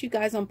me put you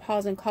guys on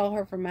pause and call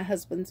her from my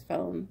husband's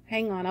phone.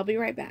 Hang on, I'll be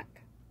right back.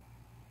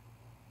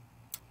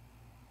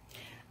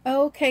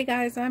 Okay,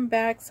 guys, I'm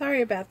back.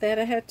 Sorry about that.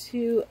 I had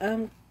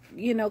to,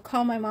 you know,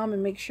 call my mom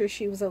and make sure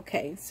she was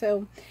okay.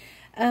 So,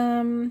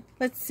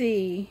 let's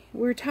see.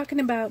 We're talking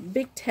about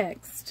big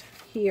text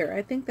here.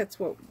 I think that's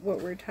what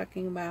we're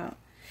talking about.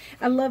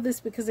 I love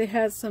this because it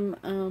has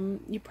some,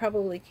 you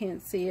probably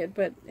can't see it,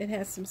 but it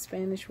has some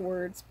Spanish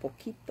words.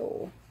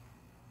 Poquito.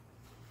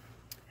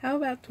 How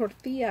about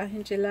tortilla,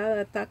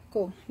 enchilada,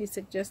 taco? He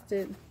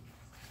suggested.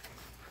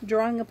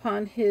 Drawing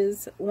upon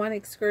his one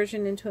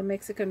excursion into a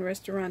Mexican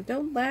restaurant.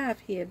 Don't laugh,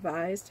 he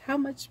advised. How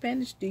much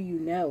Spanish do you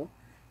know?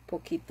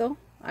 Poquito,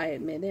 I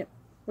admitted,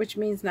 which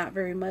means not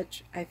very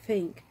much, I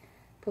think.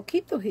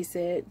 Poquito, he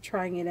said,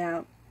 trying it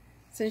out.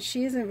 Since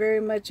she isn't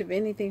very much of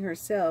anything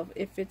herself,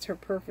 it fits her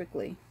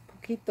perfectly.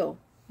 Poquito,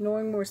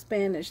 knowing more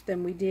Spanish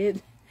than we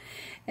did,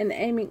 and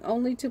aiming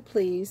only to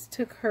please,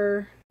 took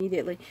her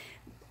immediately.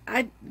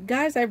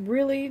 Guys, I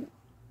really...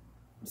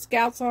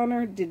 Scouts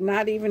Honor did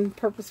not even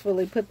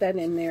purposefully put that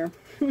in there.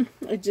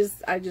 I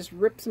just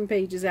ripped some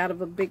pages out of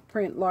a big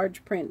print,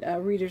 large print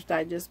Reader's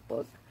Digest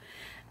book.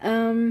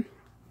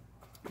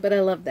 But I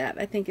love that.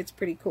 I think it's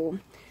pretty cool.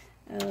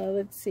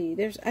 Let's see.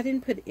 I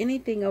didn't put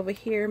anything over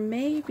here.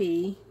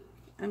 Maybe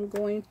I'm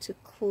going to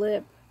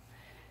clip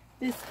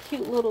this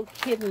cute little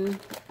kitten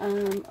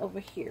over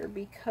here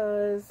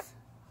because,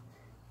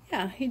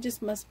 yeah, he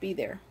just must be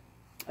there.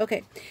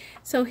 Okay,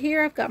 so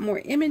here I've got more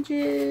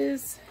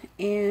images,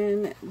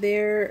 and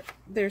there's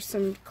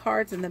some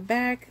cards in the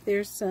back.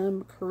 There's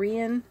some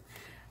Korean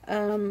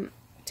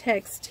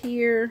text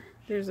here.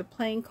 There's a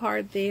playing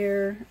card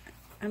there.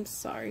 I'm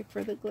sorry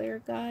for the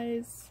glare,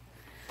 guys.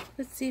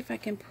 Let's see if I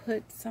can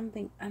put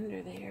something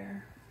under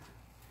there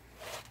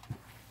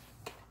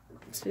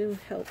to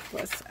help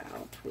us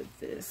out with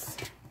this.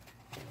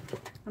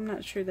 I'm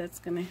not sure that's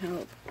going to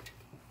help.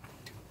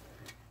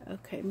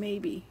 Okay,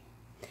 maybe.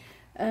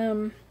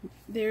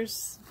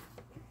 There's,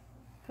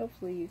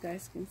 hopefully you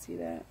guys can see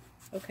that.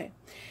 Okay,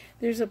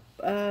 there's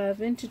a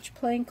vintage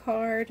playing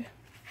card,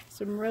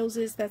 some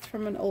roses. That's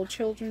from an old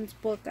children's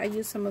book. I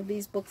use some of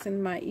these books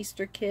in my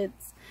Easter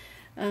kits.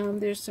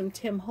 There's some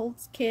Tim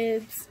Holtz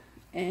kids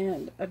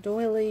and a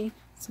doily,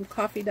 some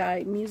coffee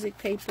dye music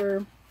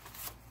paper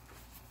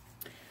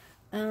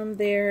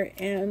there,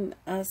 and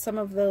some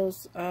of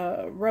those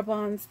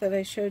rub-ons that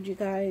I showed you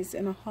guys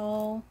in a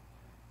haul.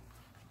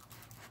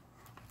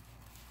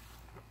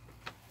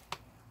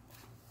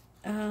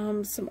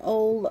 Some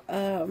old,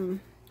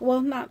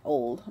 well, not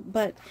old,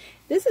 but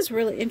this is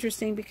really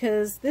interesting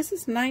because this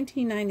is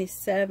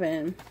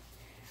 1997,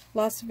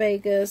 Las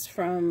Vegas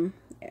from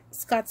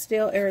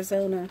Scottsdale,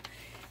 Arizona,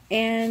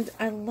 and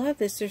I love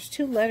this. There's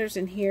 2 letters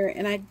in here,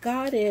 and I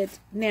got it.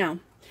 Now,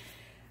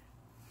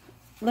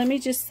 let me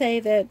just say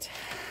that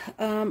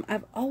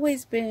I've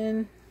always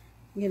been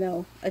you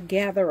know, a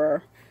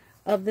gatherer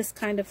of this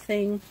kind of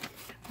thing.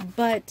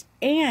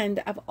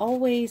 And I've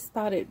always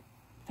found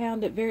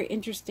it very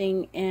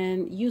interesting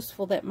and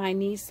useful that my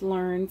niece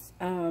learns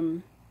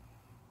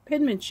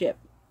penmanship,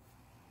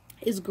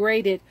 is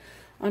graded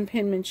on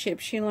penmanship.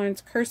 She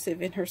learns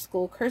cursive in her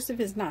school.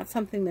 Cursive is not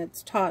something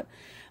that's taught,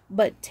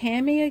 but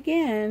Tammy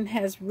again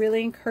has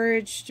really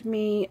encouraged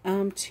me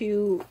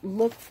to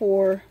look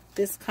for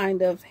this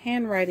kind of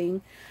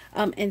handwriting,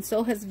 and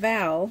so has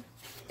Val.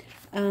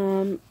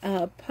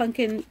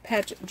 Pumpkin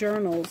Patch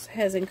Journals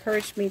has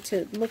encouraged me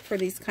to look for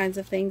these kinds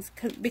of things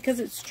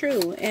because it's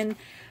true. And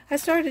I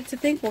started to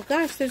think, well,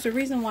 gosh, there's a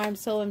reason why I'm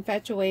so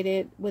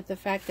infatuated with the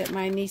fact that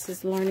my niece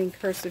is learning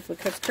cursive,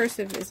 because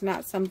cursive is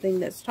not something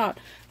that's taught.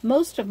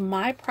 Most of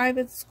my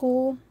private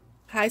school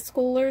high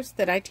schoolers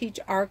that I teach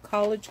our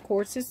college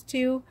courses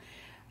to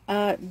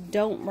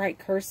don't write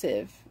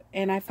cursive,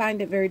 and I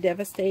find it very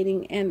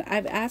devastating, and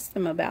I've asked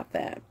them about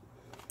that.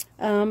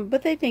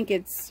 But they think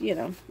it's, you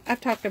know, I've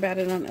talked about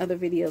it on other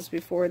videos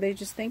before. They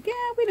just think,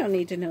 yeah, we don't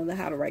need to know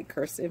how to write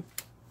cursive.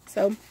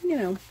 So,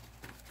 you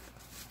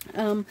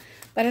know,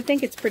 but I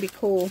think it's pretty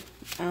cool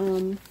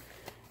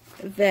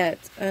that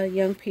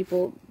young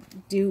people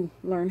do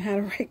learn how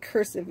to write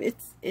cursive. It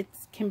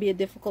can be a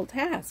difficult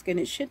task, and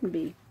it shouldn't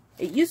be.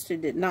 It used to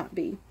did not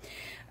be.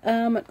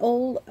 An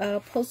old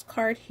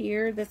postcard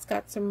here that's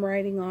got some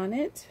writing on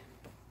it.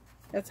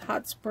 That's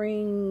Hot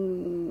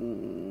Springs.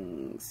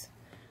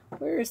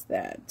 Where is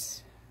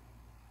that?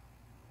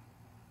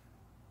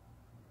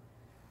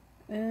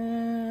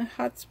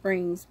 Hot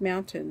Springs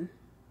Mountain.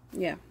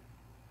 Yeah.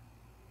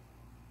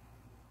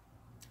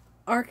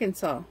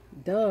 Arkansas.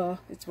 Duh.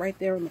 It's right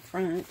there on the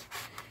front.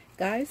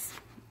 Guys,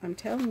 I'm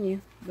telling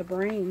you, the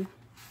brain.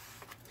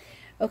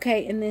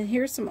 Okay, and then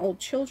here's some old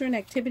children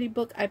activity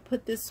book. I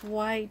put this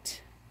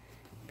white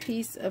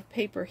piece of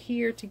paper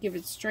here to give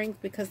it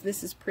strength because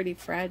this is pretty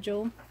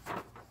fragile.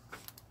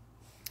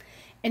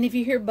 And if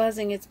you hear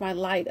buzzing, it's my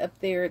light up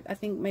there. I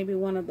think maybe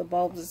one of the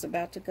bulbs is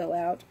about to go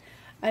out.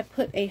 I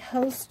put a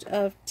host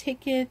of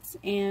tickets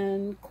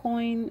and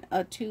coin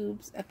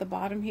tubes at the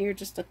bottom here,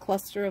 just a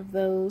cluster of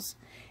those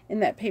in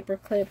that paper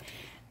clip.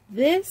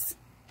 This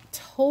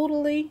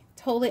totally,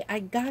 I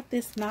got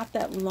this not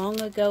that long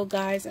ago,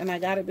 guys, and I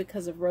got it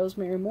because of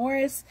Rosemary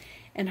Morris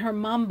and her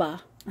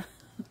Mamba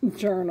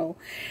journal.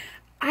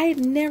 I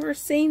had never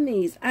seen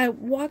these. I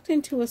walked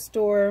into a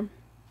store,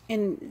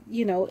 and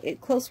you know,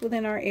 close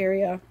within our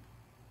area,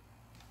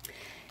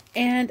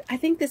 and I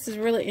think this is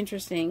really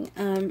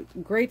interesting.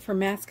 Great for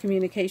mass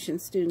communication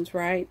students,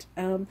 right?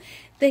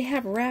 They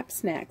have rap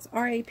snacks,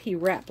 R-A-P,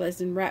 rap,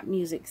 as in rap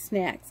music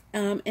snacks,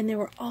 and there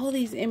were all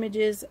these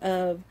images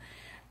of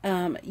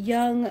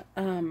young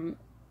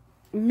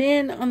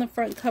men on the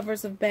front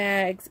covers of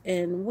bags,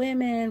 and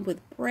women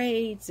with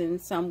braids,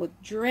 and some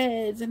with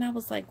dreads, and I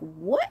was like,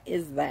 what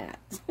is that?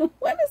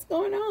 What is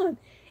going on?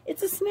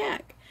 It's a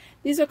snack.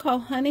 These are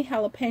called honey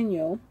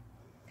jalapeno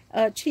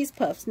cheese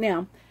puffs.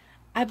 Now,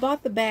 I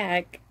bought the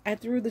bag. I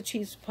threw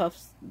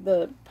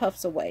the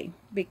puffs away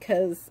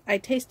because I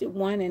tasted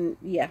one, and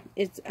yeah,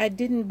 I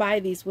didn't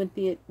buy these with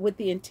the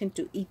intent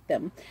to eat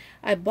them.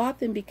 I bought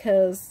them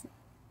because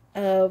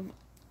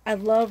I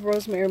love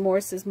Rosemary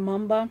Morris's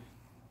Mamba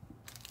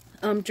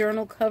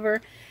journal cover,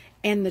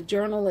 and the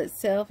journal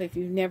itself. If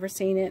you've never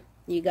seen it,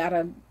 you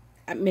gotta.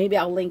 Maybe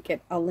I'll link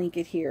it. I'll link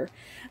it here.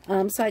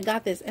 So I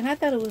got this, and I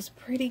thought it was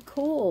pretty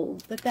cool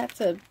that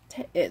that's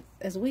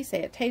as we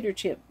say, a tater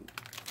chip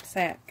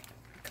sack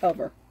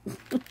cover.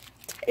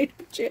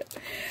 Tater chip.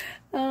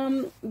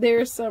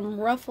 There's some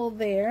ruffle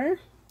there,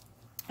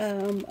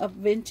 of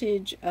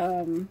vintage,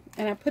 and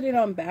I put it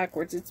on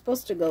backwards. It's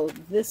supposed to go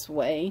this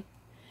way,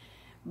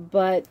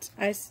 but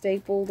I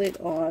stapled it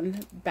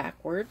on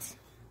backwards,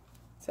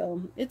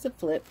 so it's a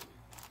flip.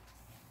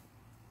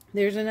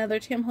 There's another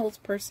Tim Holtz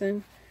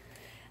person.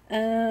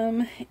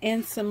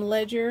 And some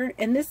ledger,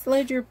 and this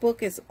ledger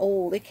book is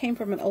old. It came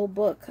from an old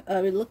book.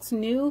 It looks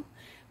new,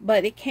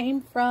 but it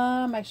came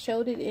from, I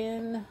showed it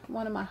in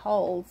one of my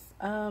hauls.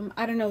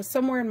 I don't know,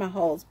 somewhere in my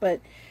hauls, but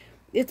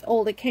it's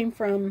old. It came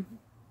from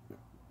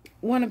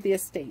one of the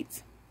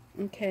estates.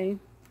 Okay,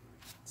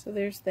 so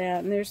there's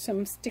that, and there's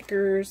some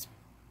stickers.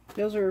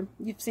 Those are,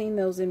 you've seen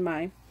those in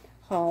my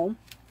haul.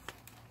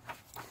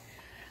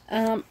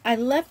 I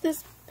left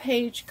this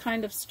page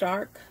kind of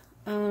stark,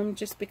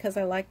 just because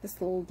I like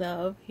this little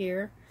dove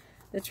here.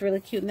 That's really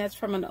cute, and that's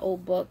from an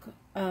old book,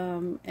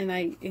 and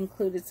I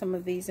included some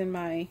of these in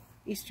my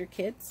Easter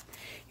kits.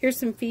 Here's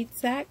some feed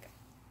sack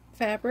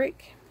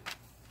fabric,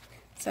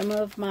 some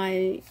of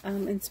my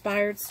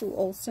inspired Sue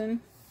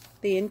Olson,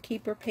 the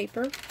Innkeeper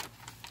paper.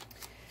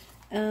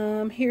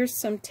 Here's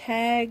some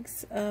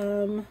tags.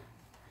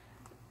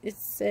 It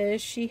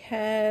says she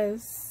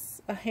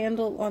has a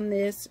handle on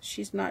this,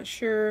 she's not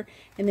sure,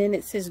 and then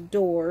it says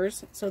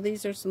doors. So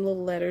these are some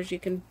little letters you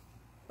can,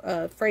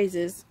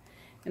 phrases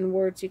and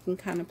words you can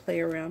kind of play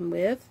around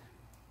with.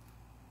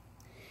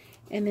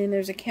 And then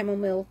there's a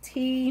chamomile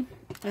tea.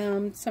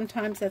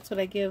 Sometimes that's what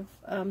I give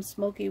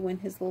Smokey when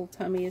his little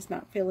tummy is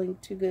not feeling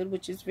too good,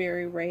 which is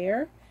very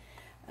rare.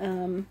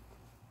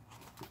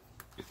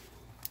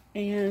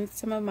 and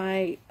some of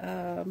my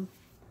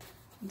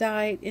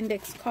dyed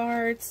index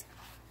cards,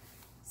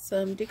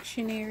 some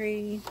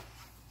dictionary,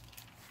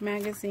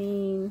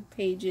 magazine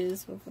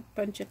pages with a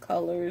bunch of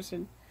colors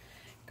and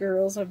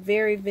girls, a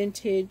very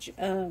vintage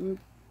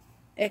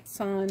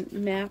Exxon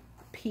map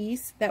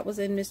piece that was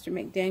in Mr.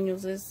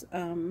 McDaniel's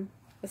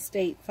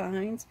estate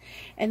finds.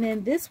 And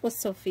then this was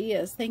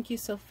Sophia's. Thank you,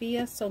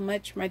 Sophia, so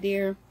much, my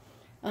dear.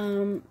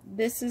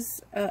 This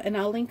is and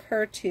I'll link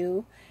her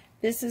too.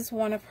 This is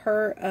one of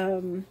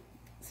her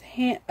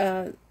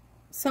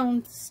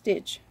sewn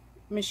stitch,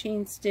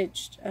 machine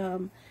stitched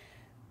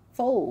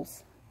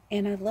folds,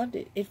 and I loved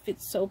it. It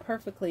fits so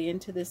perfectly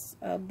into this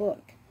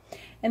book.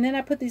 And then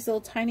I put these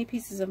little tiny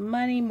pieces of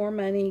money, more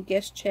money,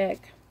 guest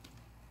check,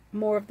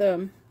 more of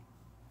the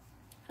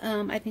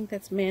I think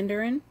that's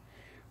Mandarin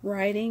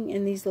writing,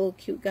 and these little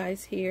cute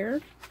guys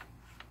here.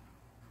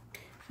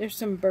 There's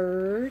some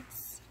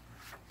birds,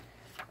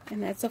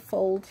 and that's a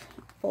fold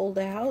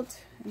out,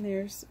 and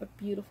there's a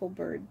beautiful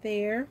bird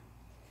there.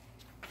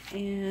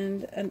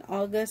 And an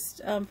August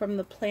from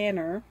the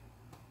planner,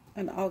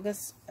 an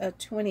August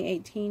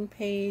 2018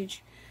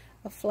 page,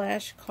 a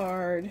flash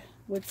card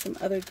with some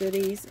other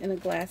goodies in a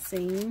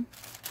glassine.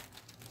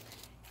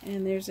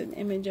 And there's an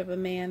image of a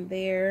man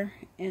there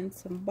and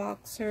some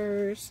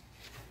boxers.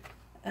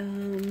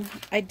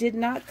 I did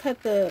not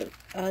cut the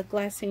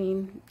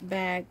glassine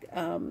bag.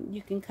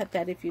 You can cut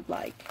that if you'd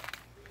like.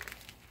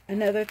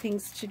 Another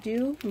things to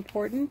do,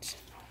 important,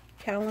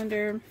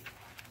 calendar,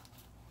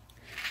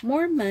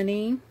 more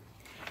money,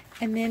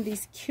 and then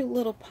these cute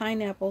little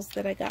pineapples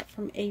that I got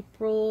from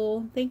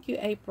April. Thank you,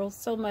 April,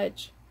 so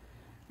much.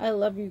 I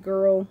love you,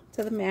 girl,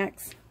 to the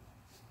max.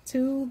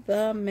 To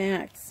the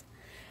max.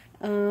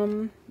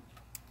 And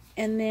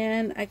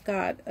then I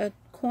got a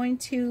coin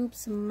tube,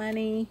 some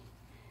money,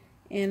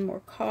 and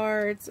more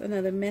cards,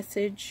 another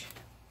message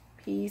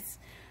piece.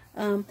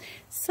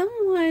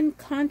 Someone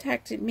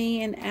contacted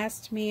me and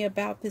asked me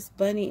about this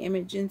bunny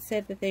image and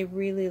said that they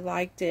really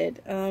liked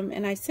it.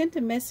 And I sent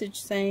a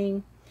message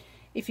saying,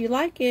 if you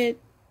like it,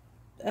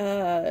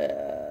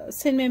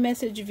 send me a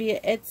message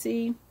via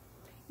Etsy,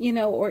 you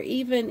know, or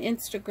even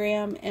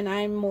Instagram, and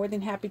I'm more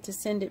than happy to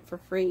send it for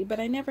free. But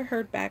I never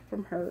heard back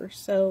from her,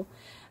 so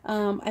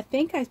I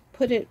think I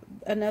put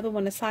another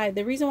one aside.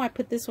 The reason why I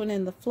put this one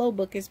in the flow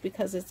book is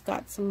because it's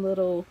got some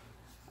little,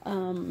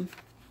 you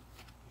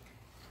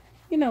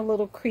know,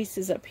 little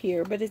creases up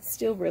here, but it's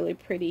still really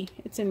pretty.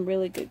 It's in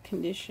really good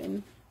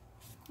condition.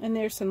 And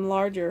there's some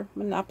larger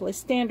Monopoly,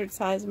 standard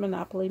size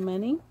Monopoly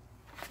money.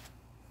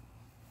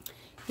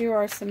 Here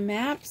are some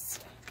maps.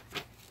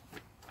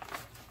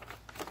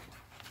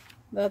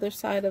 The other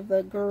side of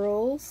the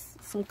girls,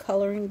 some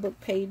coloring book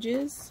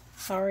pages.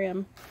 Sorry,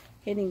 I'm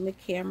hitting the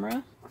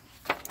camera.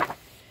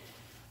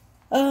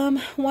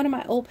 One of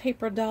my old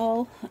paper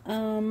doll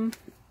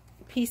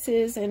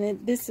pieces,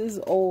 and this is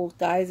old,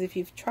 guys. If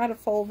you've tried to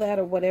fold that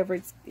or whatever,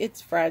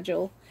 it's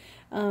fragile.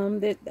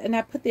 And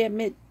I put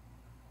the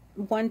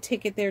one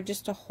ticket there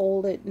just to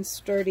hold it and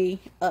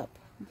sturdy up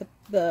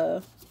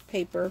the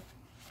paper.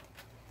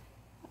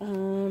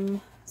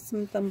 Some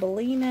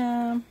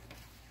Thumbelina.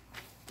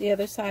 The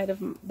other side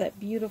of that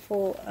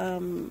beautiful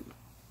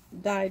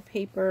dyed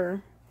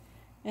paper,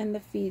 and the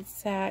feed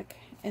sack.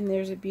 And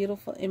there's a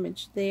beautiful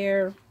image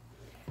there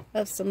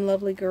of some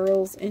lovely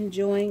girls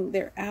enjoying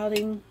their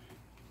outing.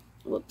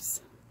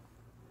 Whoops.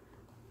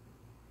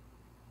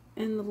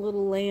 And the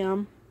little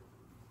lamb.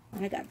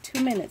 I got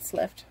 2 minutes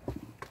left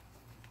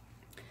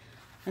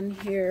on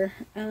here.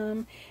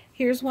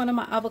 Here's one of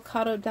my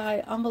avocado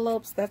dye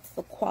envelopes. That's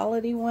the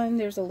quality one.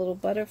 There's a little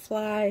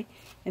butterfly,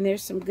 and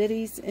there's some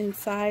goodies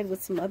inside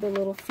with some other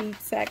little feed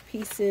sack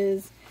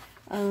pieces,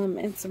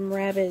 and some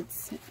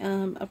rabbits,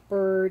 a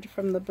bird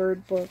from the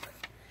bird book.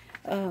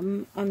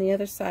 On the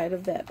other side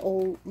of that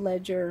old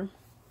ledger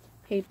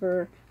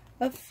paper,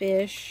 a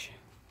fish.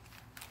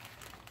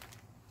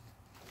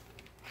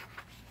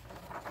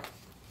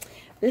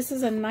 This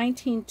is a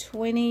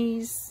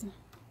 1920s,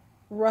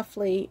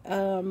 roughly,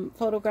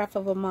 photograph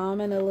of a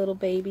mom and a little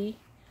baby,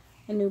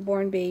 a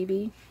newborn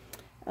baby.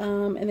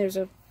 And there's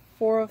a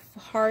 4 of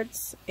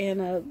hearts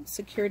and a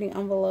security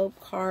envelope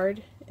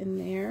card in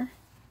there.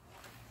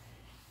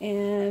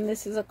 And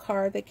this is a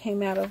card that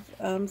came out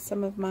of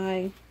some of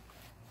my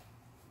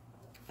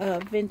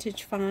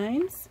vintage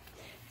finds.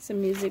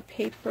 Some music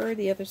paper,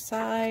 the other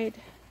side.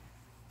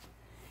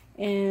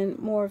 And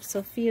more of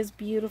Sophia's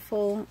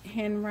beautiful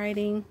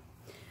handwriting.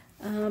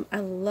 I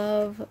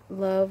love,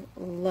 love,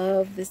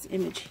 love this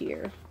image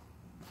here.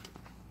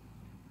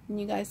 Can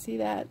you guys see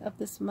that? Of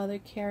this mother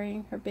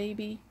carrying her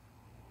baby.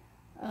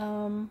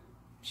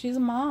 She's a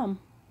mom,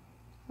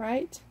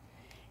 right?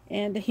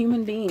 And a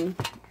human being.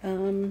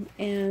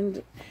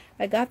 And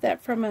I got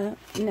that from a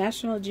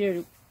National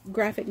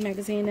Geographic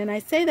magazine. And I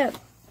say that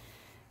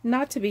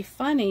not to be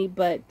funny,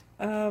 but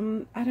I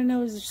don't know,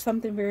 there's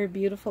something very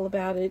beautiful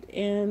about it.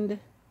 And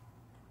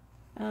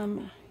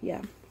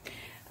yeah.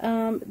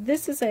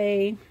 This is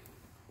an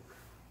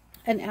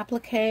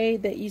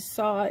applique that you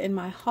saw in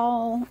my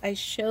haul. I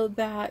showed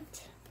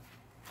that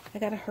I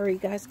gotta hurry,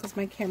 guys, because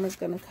my camera's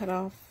gonna cut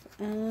off.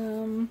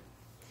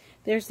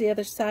 There's the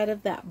other side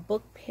of that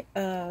book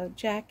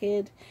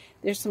jacket.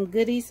 There's some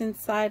goodies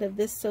inside of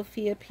this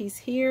Sophia piece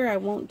here. I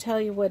won't tell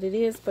you what it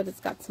is, but it's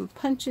got some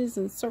punches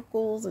and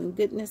circles and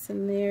goodness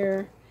in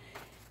there.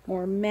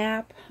 More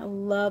map. I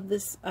love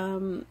this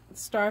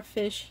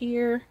starfish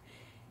here.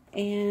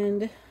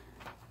 And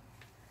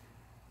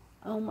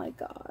oh my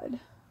god,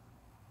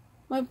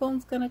 my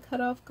phone's gonna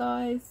cut off,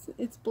 guys.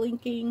 It's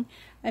blinking.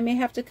 I may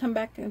have to come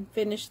back and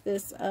finish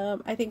this.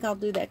 I think I'll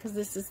do that because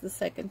this is the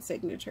second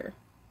signature.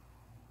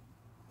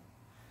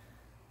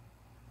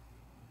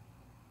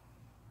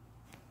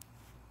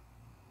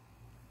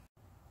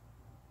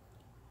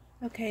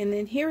 Okay, and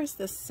then here is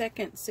the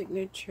second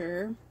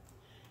signature,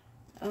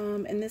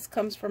 and this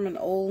comes from an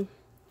old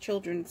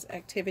children's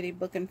activity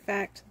book. In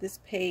fact, this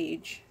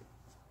page,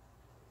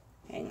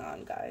 hang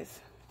on,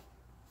 guys,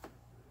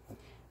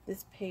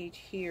 this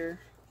page here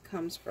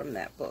comes from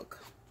that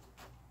book.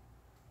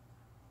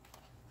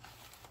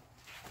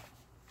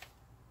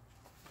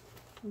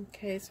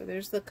 Okay, so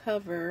there's the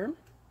cover,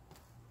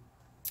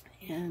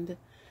 and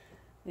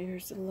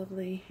there's a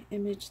lovely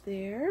image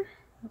there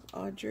of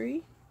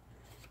Audrey.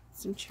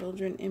 Some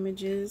children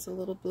images, a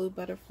little blue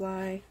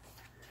butterfly,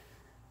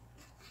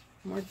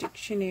 more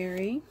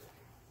dictionary.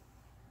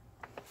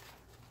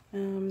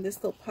 This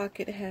little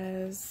pocket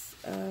has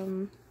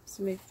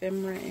some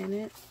ephemera in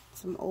it,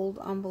 some old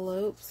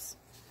envelopes,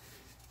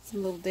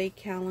 some little day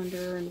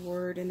calendar and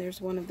word, and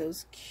there's one of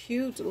those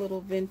cute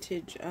little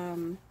vintage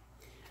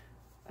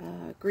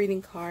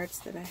greeting cards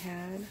that I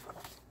had.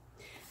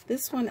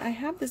 This one, I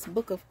have this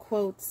book of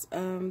quotes.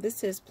 This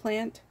says,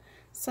 plant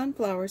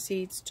sunflower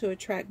seeds to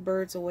attract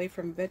birds away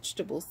from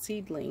vegetable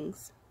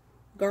seedlings.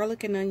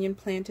 Garlic and onion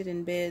planted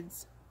in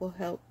beds will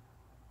help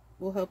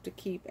to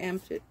keep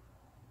aphids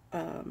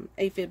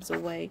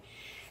away.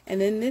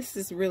 And then this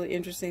is really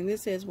interesting.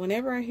 This says,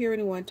 whenever I hear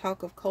anyone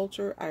talk of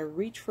culture, I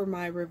reach for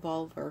my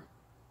revolver.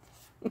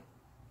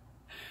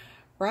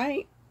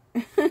 Right?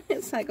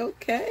 It's like,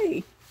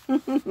 okay.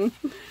 I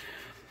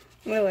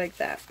like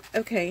that.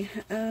 Okay,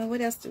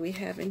 what else do we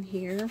have in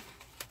here?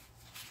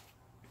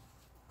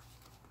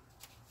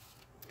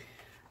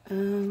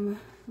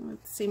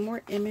 Let's see,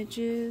 more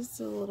images,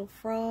 a little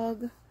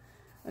frog,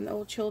 an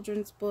old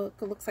children's book.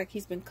 It looks like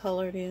he's been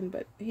colored in,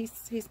 but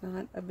he's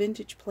not. A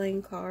vintage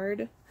playing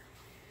card.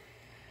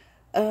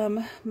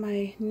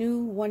 My new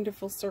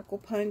wonderful circle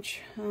punch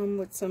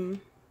with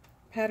some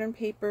pattern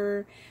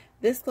paper.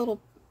 This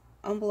little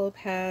envelope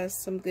has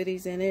some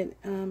goodies in it,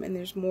 and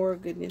there's more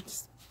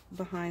goodness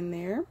behind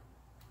there.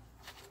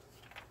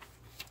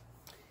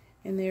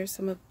 And there's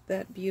some of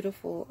that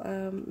beautiful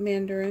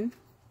mandarin.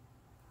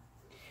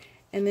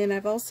 And then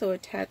I've also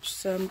attached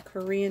some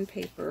Korean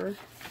paper.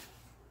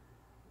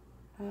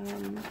 A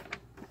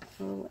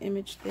little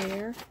image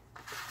there.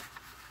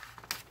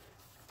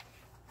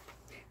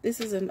 This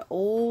is an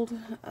old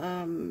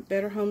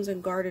Better Homes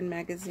and Garden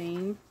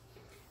magazine.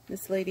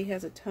 This lady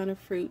has a ton of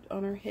fruit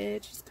on her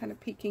head. She's kind of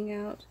peeking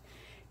out.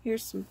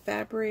 Here's some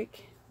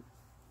fabric.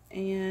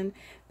 And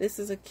this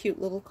is a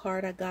cute little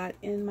card I got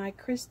in my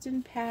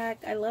Kristen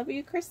pack. I love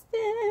you, Kristen.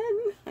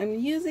 I'm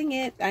using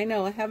it. I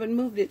know I haven't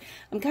moved it.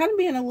 I'm kind of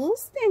being a little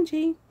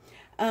stingy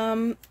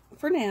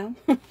for now,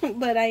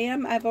 but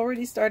I've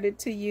already started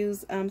to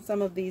use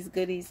some of these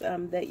goodies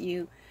that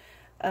you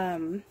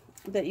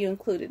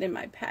included in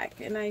my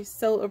pack, and I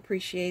so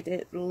appreciate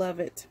it.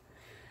 Love it.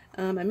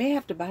 I may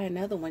have to buy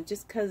another one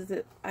just because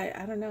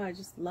I don't know, I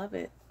just love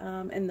it.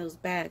 And those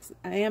bags,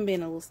 I am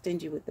being a little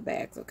stingy with the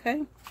bags,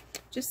 okay?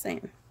 Just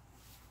saying.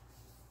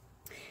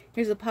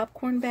 Here's a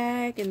popcorn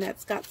bag, and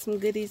that's got some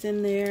goodies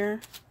in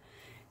there,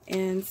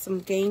 and some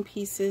game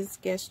pieces,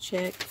 guest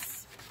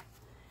checks,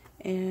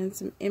 and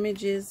some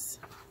images.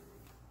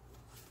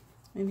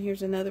 And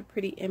here's another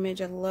pretty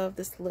image. I love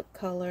this lip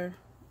color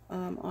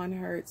on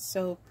her. It's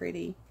so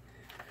pretty.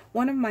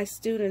 One of my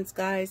students,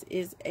 guys,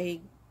 is a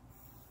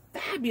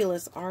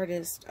fabulous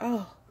artist.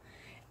 Oh,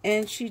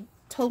 and she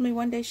told me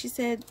one day, she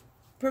said,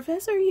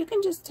 Professor, you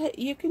can just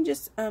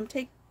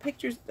take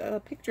pictures, a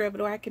picture of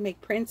it, or I can make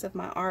prints of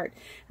my art.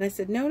 And I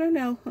said,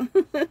 no.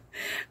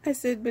 I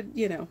said, but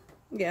you know,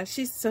 yeah,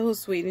 she's so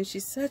sweet, and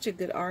she's such a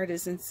good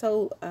artist, and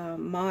so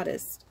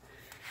modest.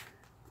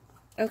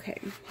 Okay,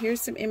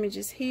 here's some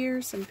images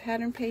here, some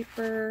pattern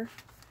paper.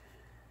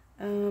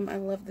 I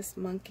love this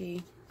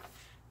monkey.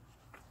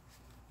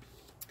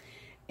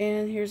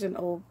 And here's an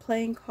old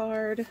playing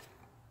card.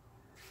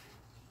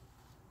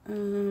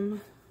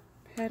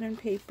 Pattern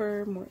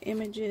paper, more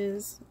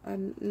images,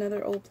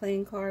 another old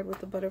playing card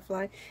with a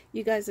butterfly.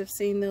 You guys have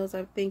seen those,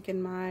 I think,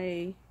 in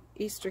my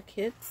Easter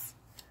kits.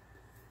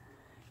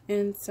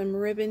 And some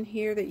ribbon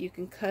here that you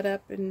can cut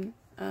up, and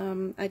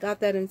I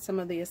got that in some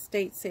of the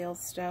estate sales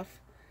stuff.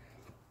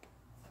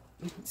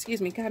 Excuse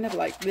me, kind of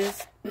like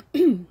this.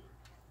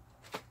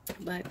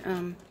 But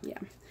yeah,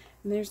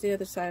 and there's the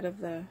other side of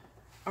the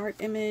art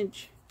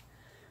image.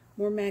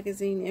 More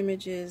magazine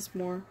images,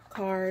 more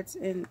cards,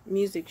 and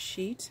music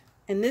sheet.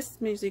 And this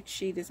music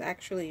sheet is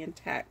actually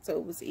intact, so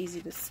it was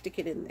easy to stick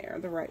it in there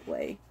the right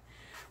way.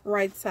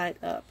 right side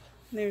up.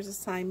 There's a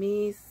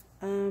Siamese,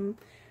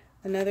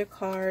 another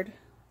card.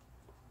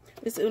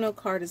 This Uno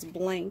card is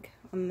blank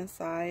on the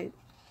side.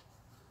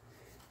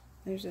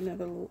 There's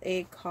another little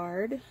egg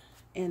card,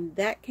 and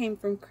that came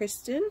from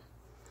Kristen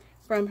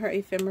from her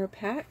ephemera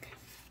pack,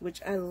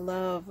 which I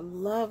love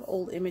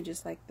old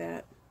images like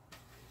that.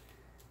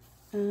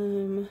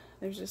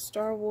 There's a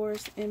Star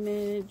Wars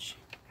image,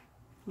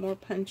 more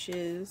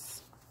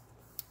punches,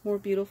 more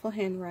beautiful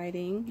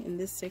handwriting in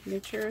this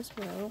signature as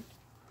well.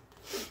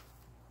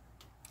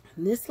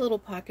 And this little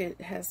pocket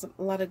has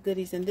a lot of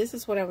goodies, and this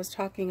is what I was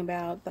talking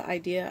about, the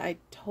idea. I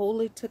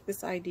totally took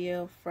this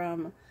idea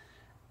from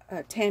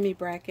Tammy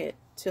bracket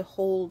to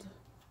hold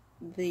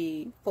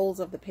the folds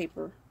of the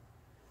paper,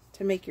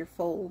 to make your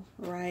fold,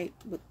 right,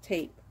 with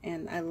tape,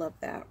 and I love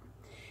that.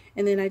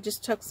 And then I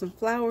just tucked some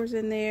flowers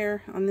in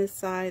there. On this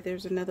side,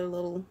 there's another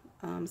little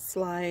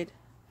slide.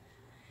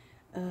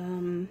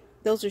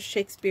 Those are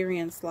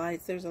Shakespearean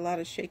slides. There's a lot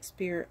of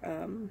Shakespeare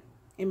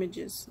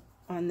images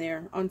on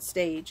there, on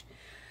stage.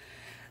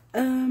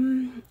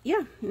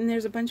 Yeah, and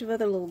there's a bunch of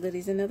other little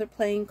goodies. Another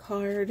playing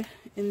card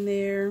in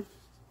there.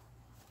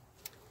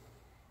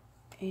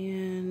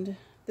 And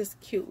this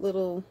cute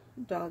little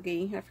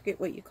doggy. I forget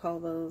what you call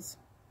those.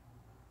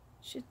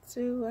 Shih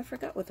Tzu. I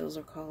forgot what those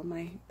are called.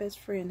 My best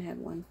friend had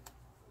one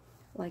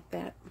like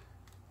that.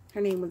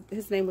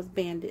 His name was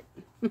Bandit.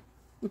 He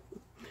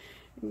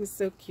was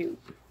so cute.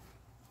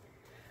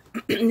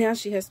 Now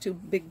she has two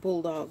big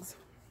bulldogs.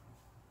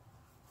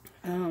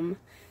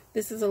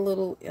 This is a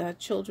little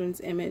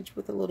children's image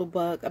with a little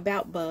bug,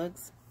 about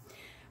bugs.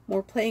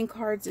 More playing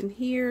cards in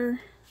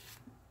here.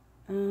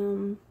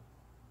 Those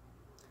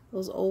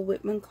old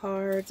Whitman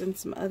cards and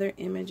some other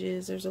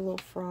images. There's a little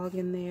frog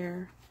in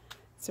there.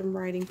 Some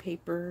writing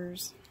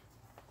papers.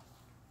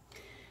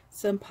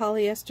 Some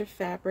polyester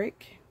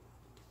fabric.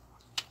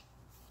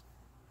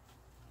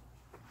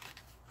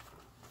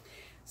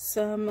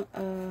 Some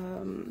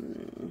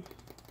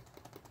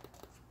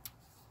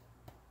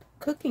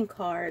cooking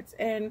cards.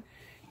 And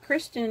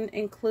Kristen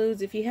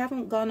includes, if you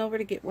haven't gone over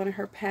to get one of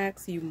her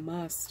packs, you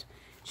must.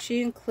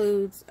 She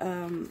includes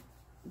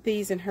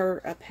these in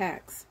her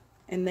packs,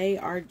 and they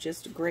are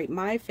just great.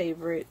 My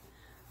favorite,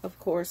 of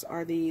course,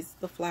 are these,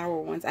 the flower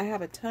ones. I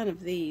have a ton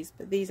of these,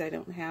 but these I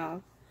don't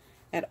have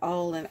at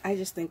all, and I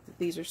just think that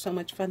these are so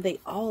much fun. They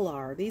all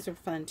are. These are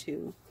fun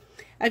too.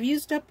 I've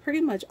used up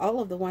pretty much all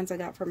of the ones I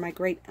got from my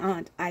great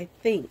aunt, I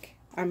think.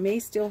 I may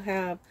still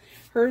have,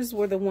 hers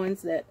were the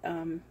ones that,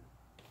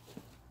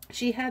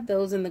 she had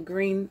those in the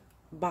green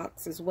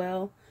box as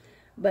well,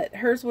 but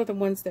hers were the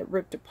ones that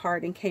ripped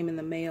apart and came in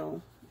the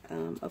mail,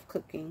 of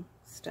cooking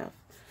stuff.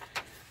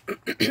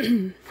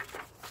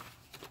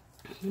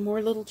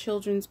 More little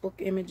children's book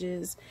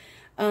images.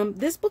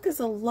 This book is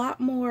a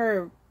lot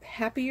more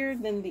happier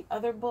than the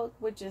other book,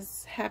 which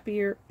is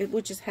happy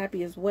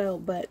as well,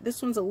 but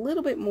this one's a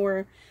little bit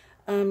more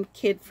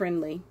kid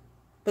friendly.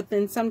 But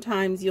then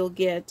sometimes you'll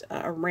get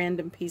a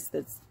random piece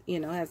that's, you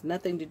know, has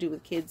nothing to do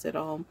with kids at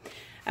all.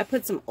 I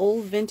put some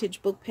old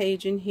vintage book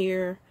page in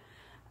here.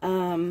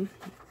 That's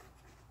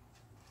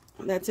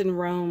in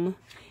Rome.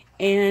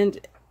 And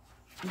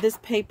this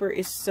paper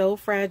is so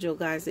fragile,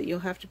 guys, that you'll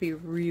have to be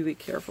really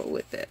careful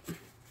with it.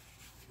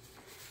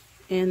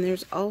 And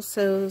there's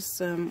also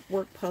some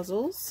work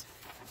puzzles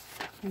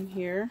in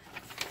here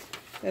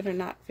that are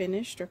not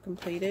finished or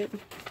completed.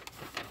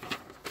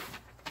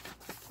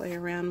 Play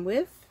around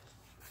with.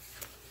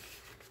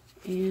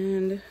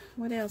 And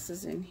what else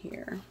is in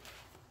here?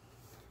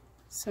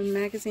 Some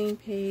magazine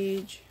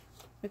page,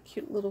 a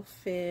cute little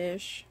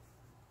fish,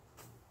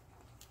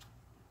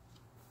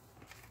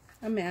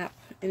 a map,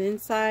 and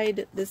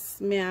inside this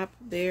map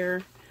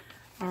there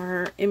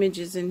are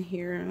images in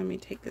here. Let me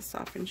take this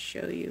off and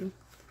show you.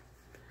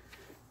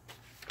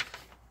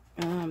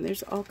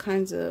 There's all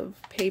kinds of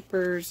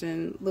papers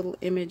and little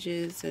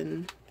images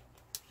and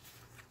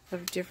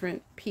of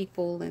different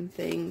people and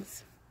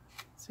things.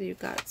 So you've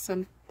got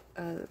some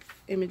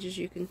images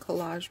you can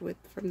collage with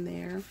from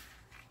there.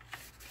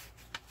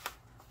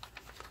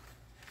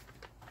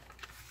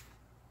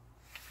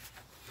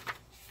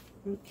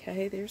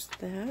 Okay, there's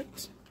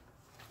that.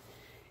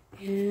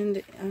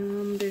 And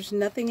there's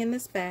nothing in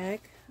this bag.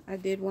 I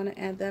did want to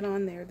add that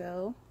on there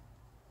though.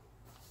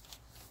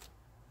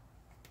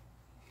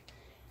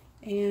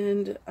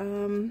 And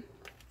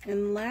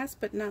last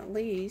but not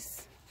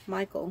least,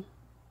 Michael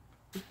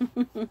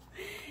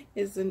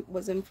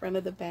was in front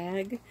of the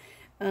bag.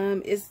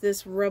 Is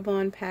this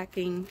rub-on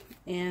packing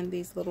and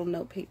these little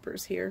note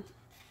papers here.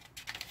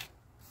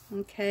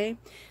 Okay,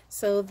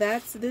 so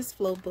that's this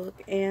flow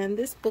book, and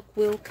this book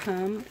will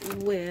come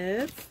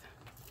with,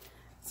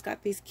 it's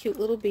got these cute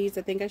little beads.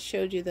 I think I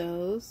showed you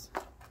those.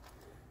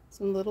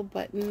 Some little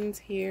buttons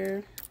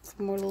here,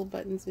 some more little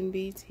buttons and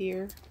beads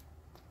here.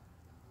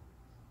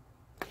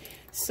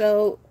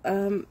 So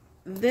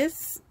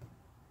this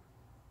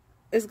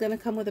is going to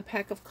come with a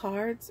pack of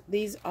cards.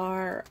 These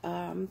are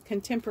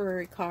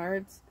contemporary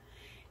cards,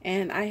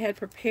 and I had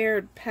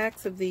prepared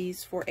packs of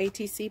these for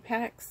ATC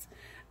packs.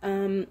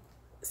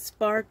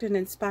 sparked and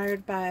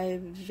inspired by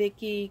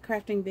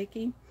Crafting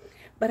Vicky,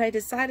 but I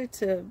decided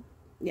to,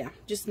 yeah,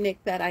 just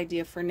nick that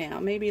idea for now.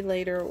 Maybe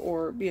later,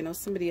 or you know,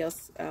 somebody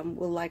else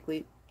will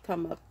likely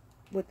come up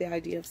with the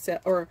idea of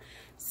sale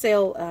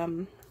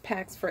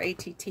packs for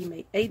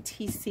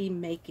ATC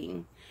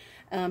making.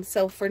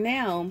 So for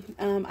now,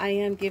 I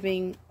am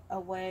giving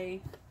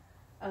away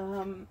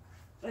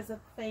as a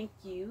thank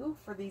you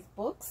for these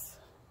books,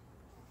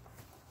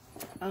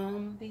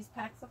 these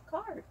packs of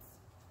cards.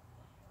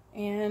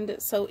 And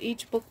so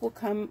each book will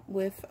come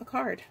with a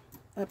card,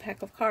 a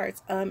pack of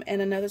cards, and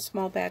another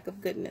small bag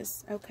of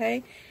goodness.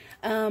 Okay.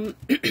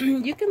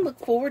 You can look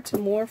forward to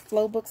more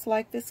flow books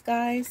like this,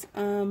 guys.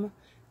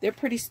 They're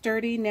pretty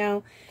sturdy.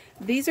 Now,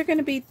 these are going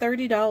to be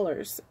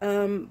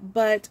 $30,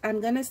 but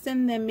I'm going to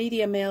send them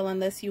media mail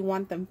unless you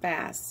want them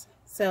fast.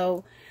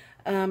 So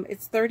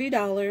it's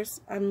 $30.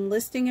 I'm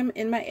listing them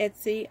in my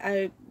Etsy.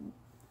 I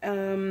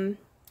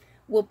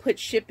will put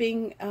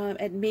shipping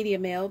at media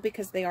mail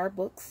because they are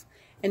books,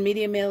 and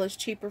media mail is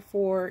cheaper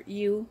for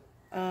you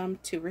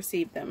to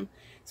receive them.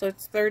 So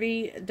it's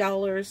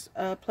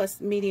 $30 plus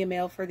media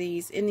mail for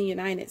these. In the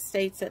United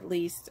States, at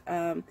least,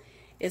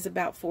 is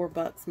about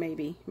 $4,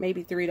 maybe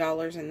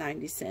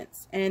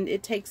 $3.90, and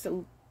it takes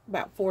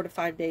about 4 to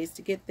 5 days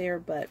to get there.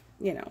 But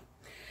you know,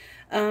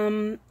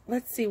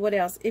 let's see what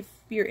else. If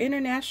you're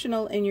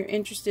international and you're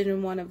interested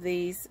in one of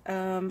these,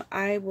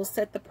 I will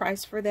set the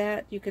price for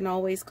that. You can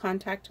always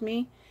contact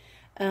me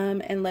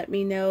and let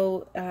me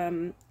know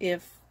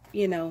if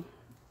you know,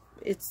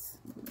 it's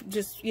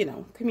just, you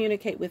know,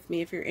 communicate with me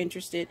if you're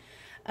interested.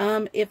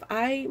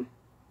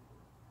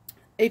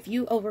 If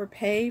you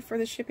overpay for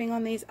the shipping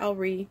on these, I'll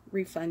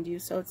refund you,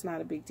 so it's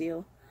not a big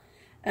deal.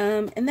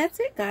 And that's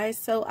it, guys.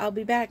 So I'll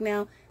be back.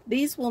 Now,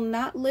 these will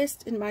not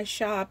list in my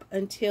shop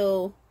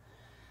until,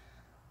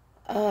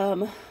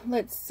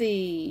 let's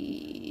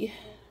see,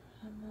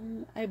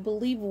 I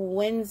believe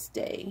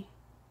Wednesday.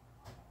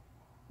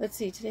 Let's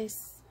see,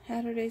 today's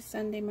Saturday,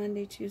 Sunday,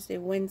 Monday, Tuesday,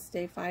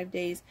 Wednesday, 5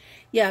 days.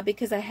 Yeah,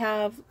 because I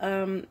have,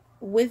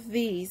 with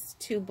these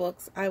 2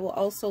 books, I will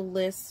also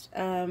list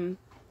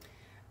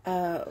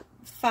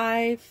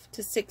 5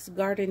 to 6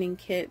 gardening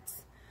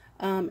kits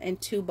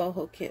and 2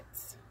 boho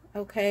kits.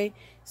 Okay,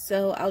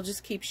 so I'll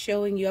just keep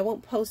showing you. I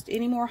won't post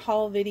any more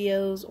haul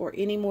videos or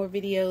any more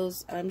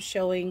videos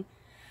showing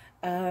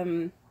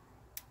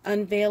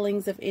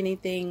unveilings of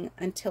anything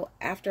until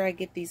after I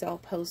get these all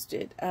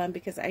posted,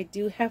 because I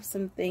do have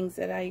some things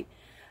that I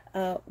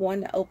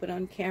want to open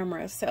on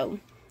camera. So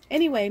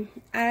anyway,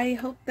 I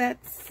hope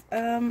that's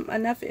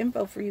enough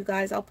info for you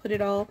guys. I'll put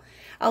it all,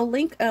 I'll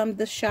link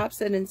the shops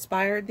that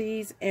inspired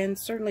these, and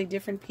certainly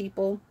different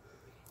people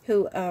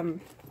who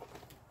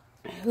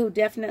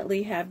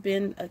definitely have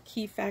been a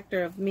key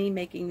factor of me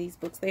making these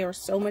books. They are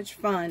so much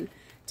fun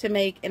to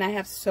make, and I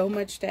have so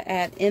much to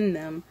add in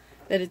them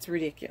that it's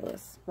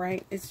ridiculous,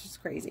 right? It's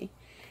just crazy.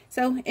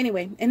 So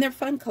anyway, and they're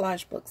fun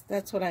collage books.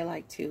 That's what I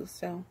like too.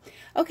 So,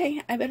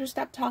 okay, I better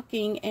stop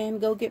talking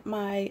and go get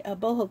my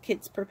boho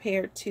kits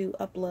prepared to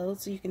upload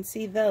so you can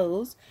see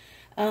those.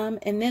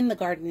 And then the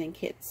gardening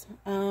kits.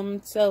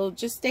 So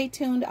just stay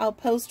tuned. I'll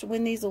post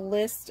when these will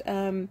list.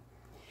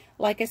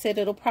 Like I said,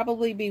 it'll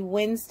probably be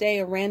Wednesday,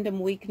 a random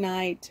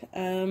weeknight.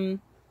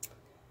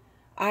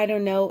 I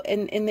don't know,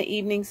 in the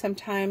evening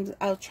sometimes.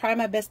 I'll try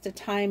my best to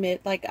time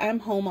it. Like, I'm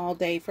home all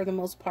day for the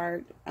most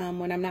part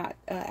when I'm not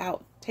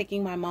out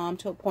taking my mom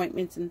to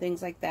appointments and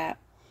things like that.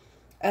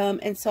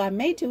 And so I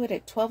may do it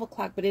at 12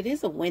 o'clock, but it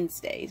is a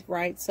Wednesday,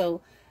 right?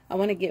 So I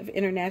want to give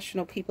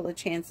international people a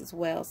chance as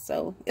well.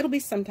 So it'll be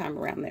sometime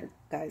around there,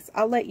 guys.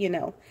 I'll let you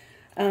know.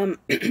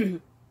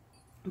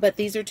 But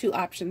these are 2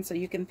 options, so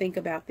you can think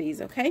about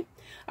these, okay?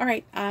 All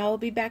right, I'll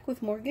be back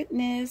with more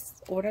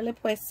goodness. Órale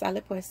pues,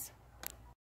 sale pues.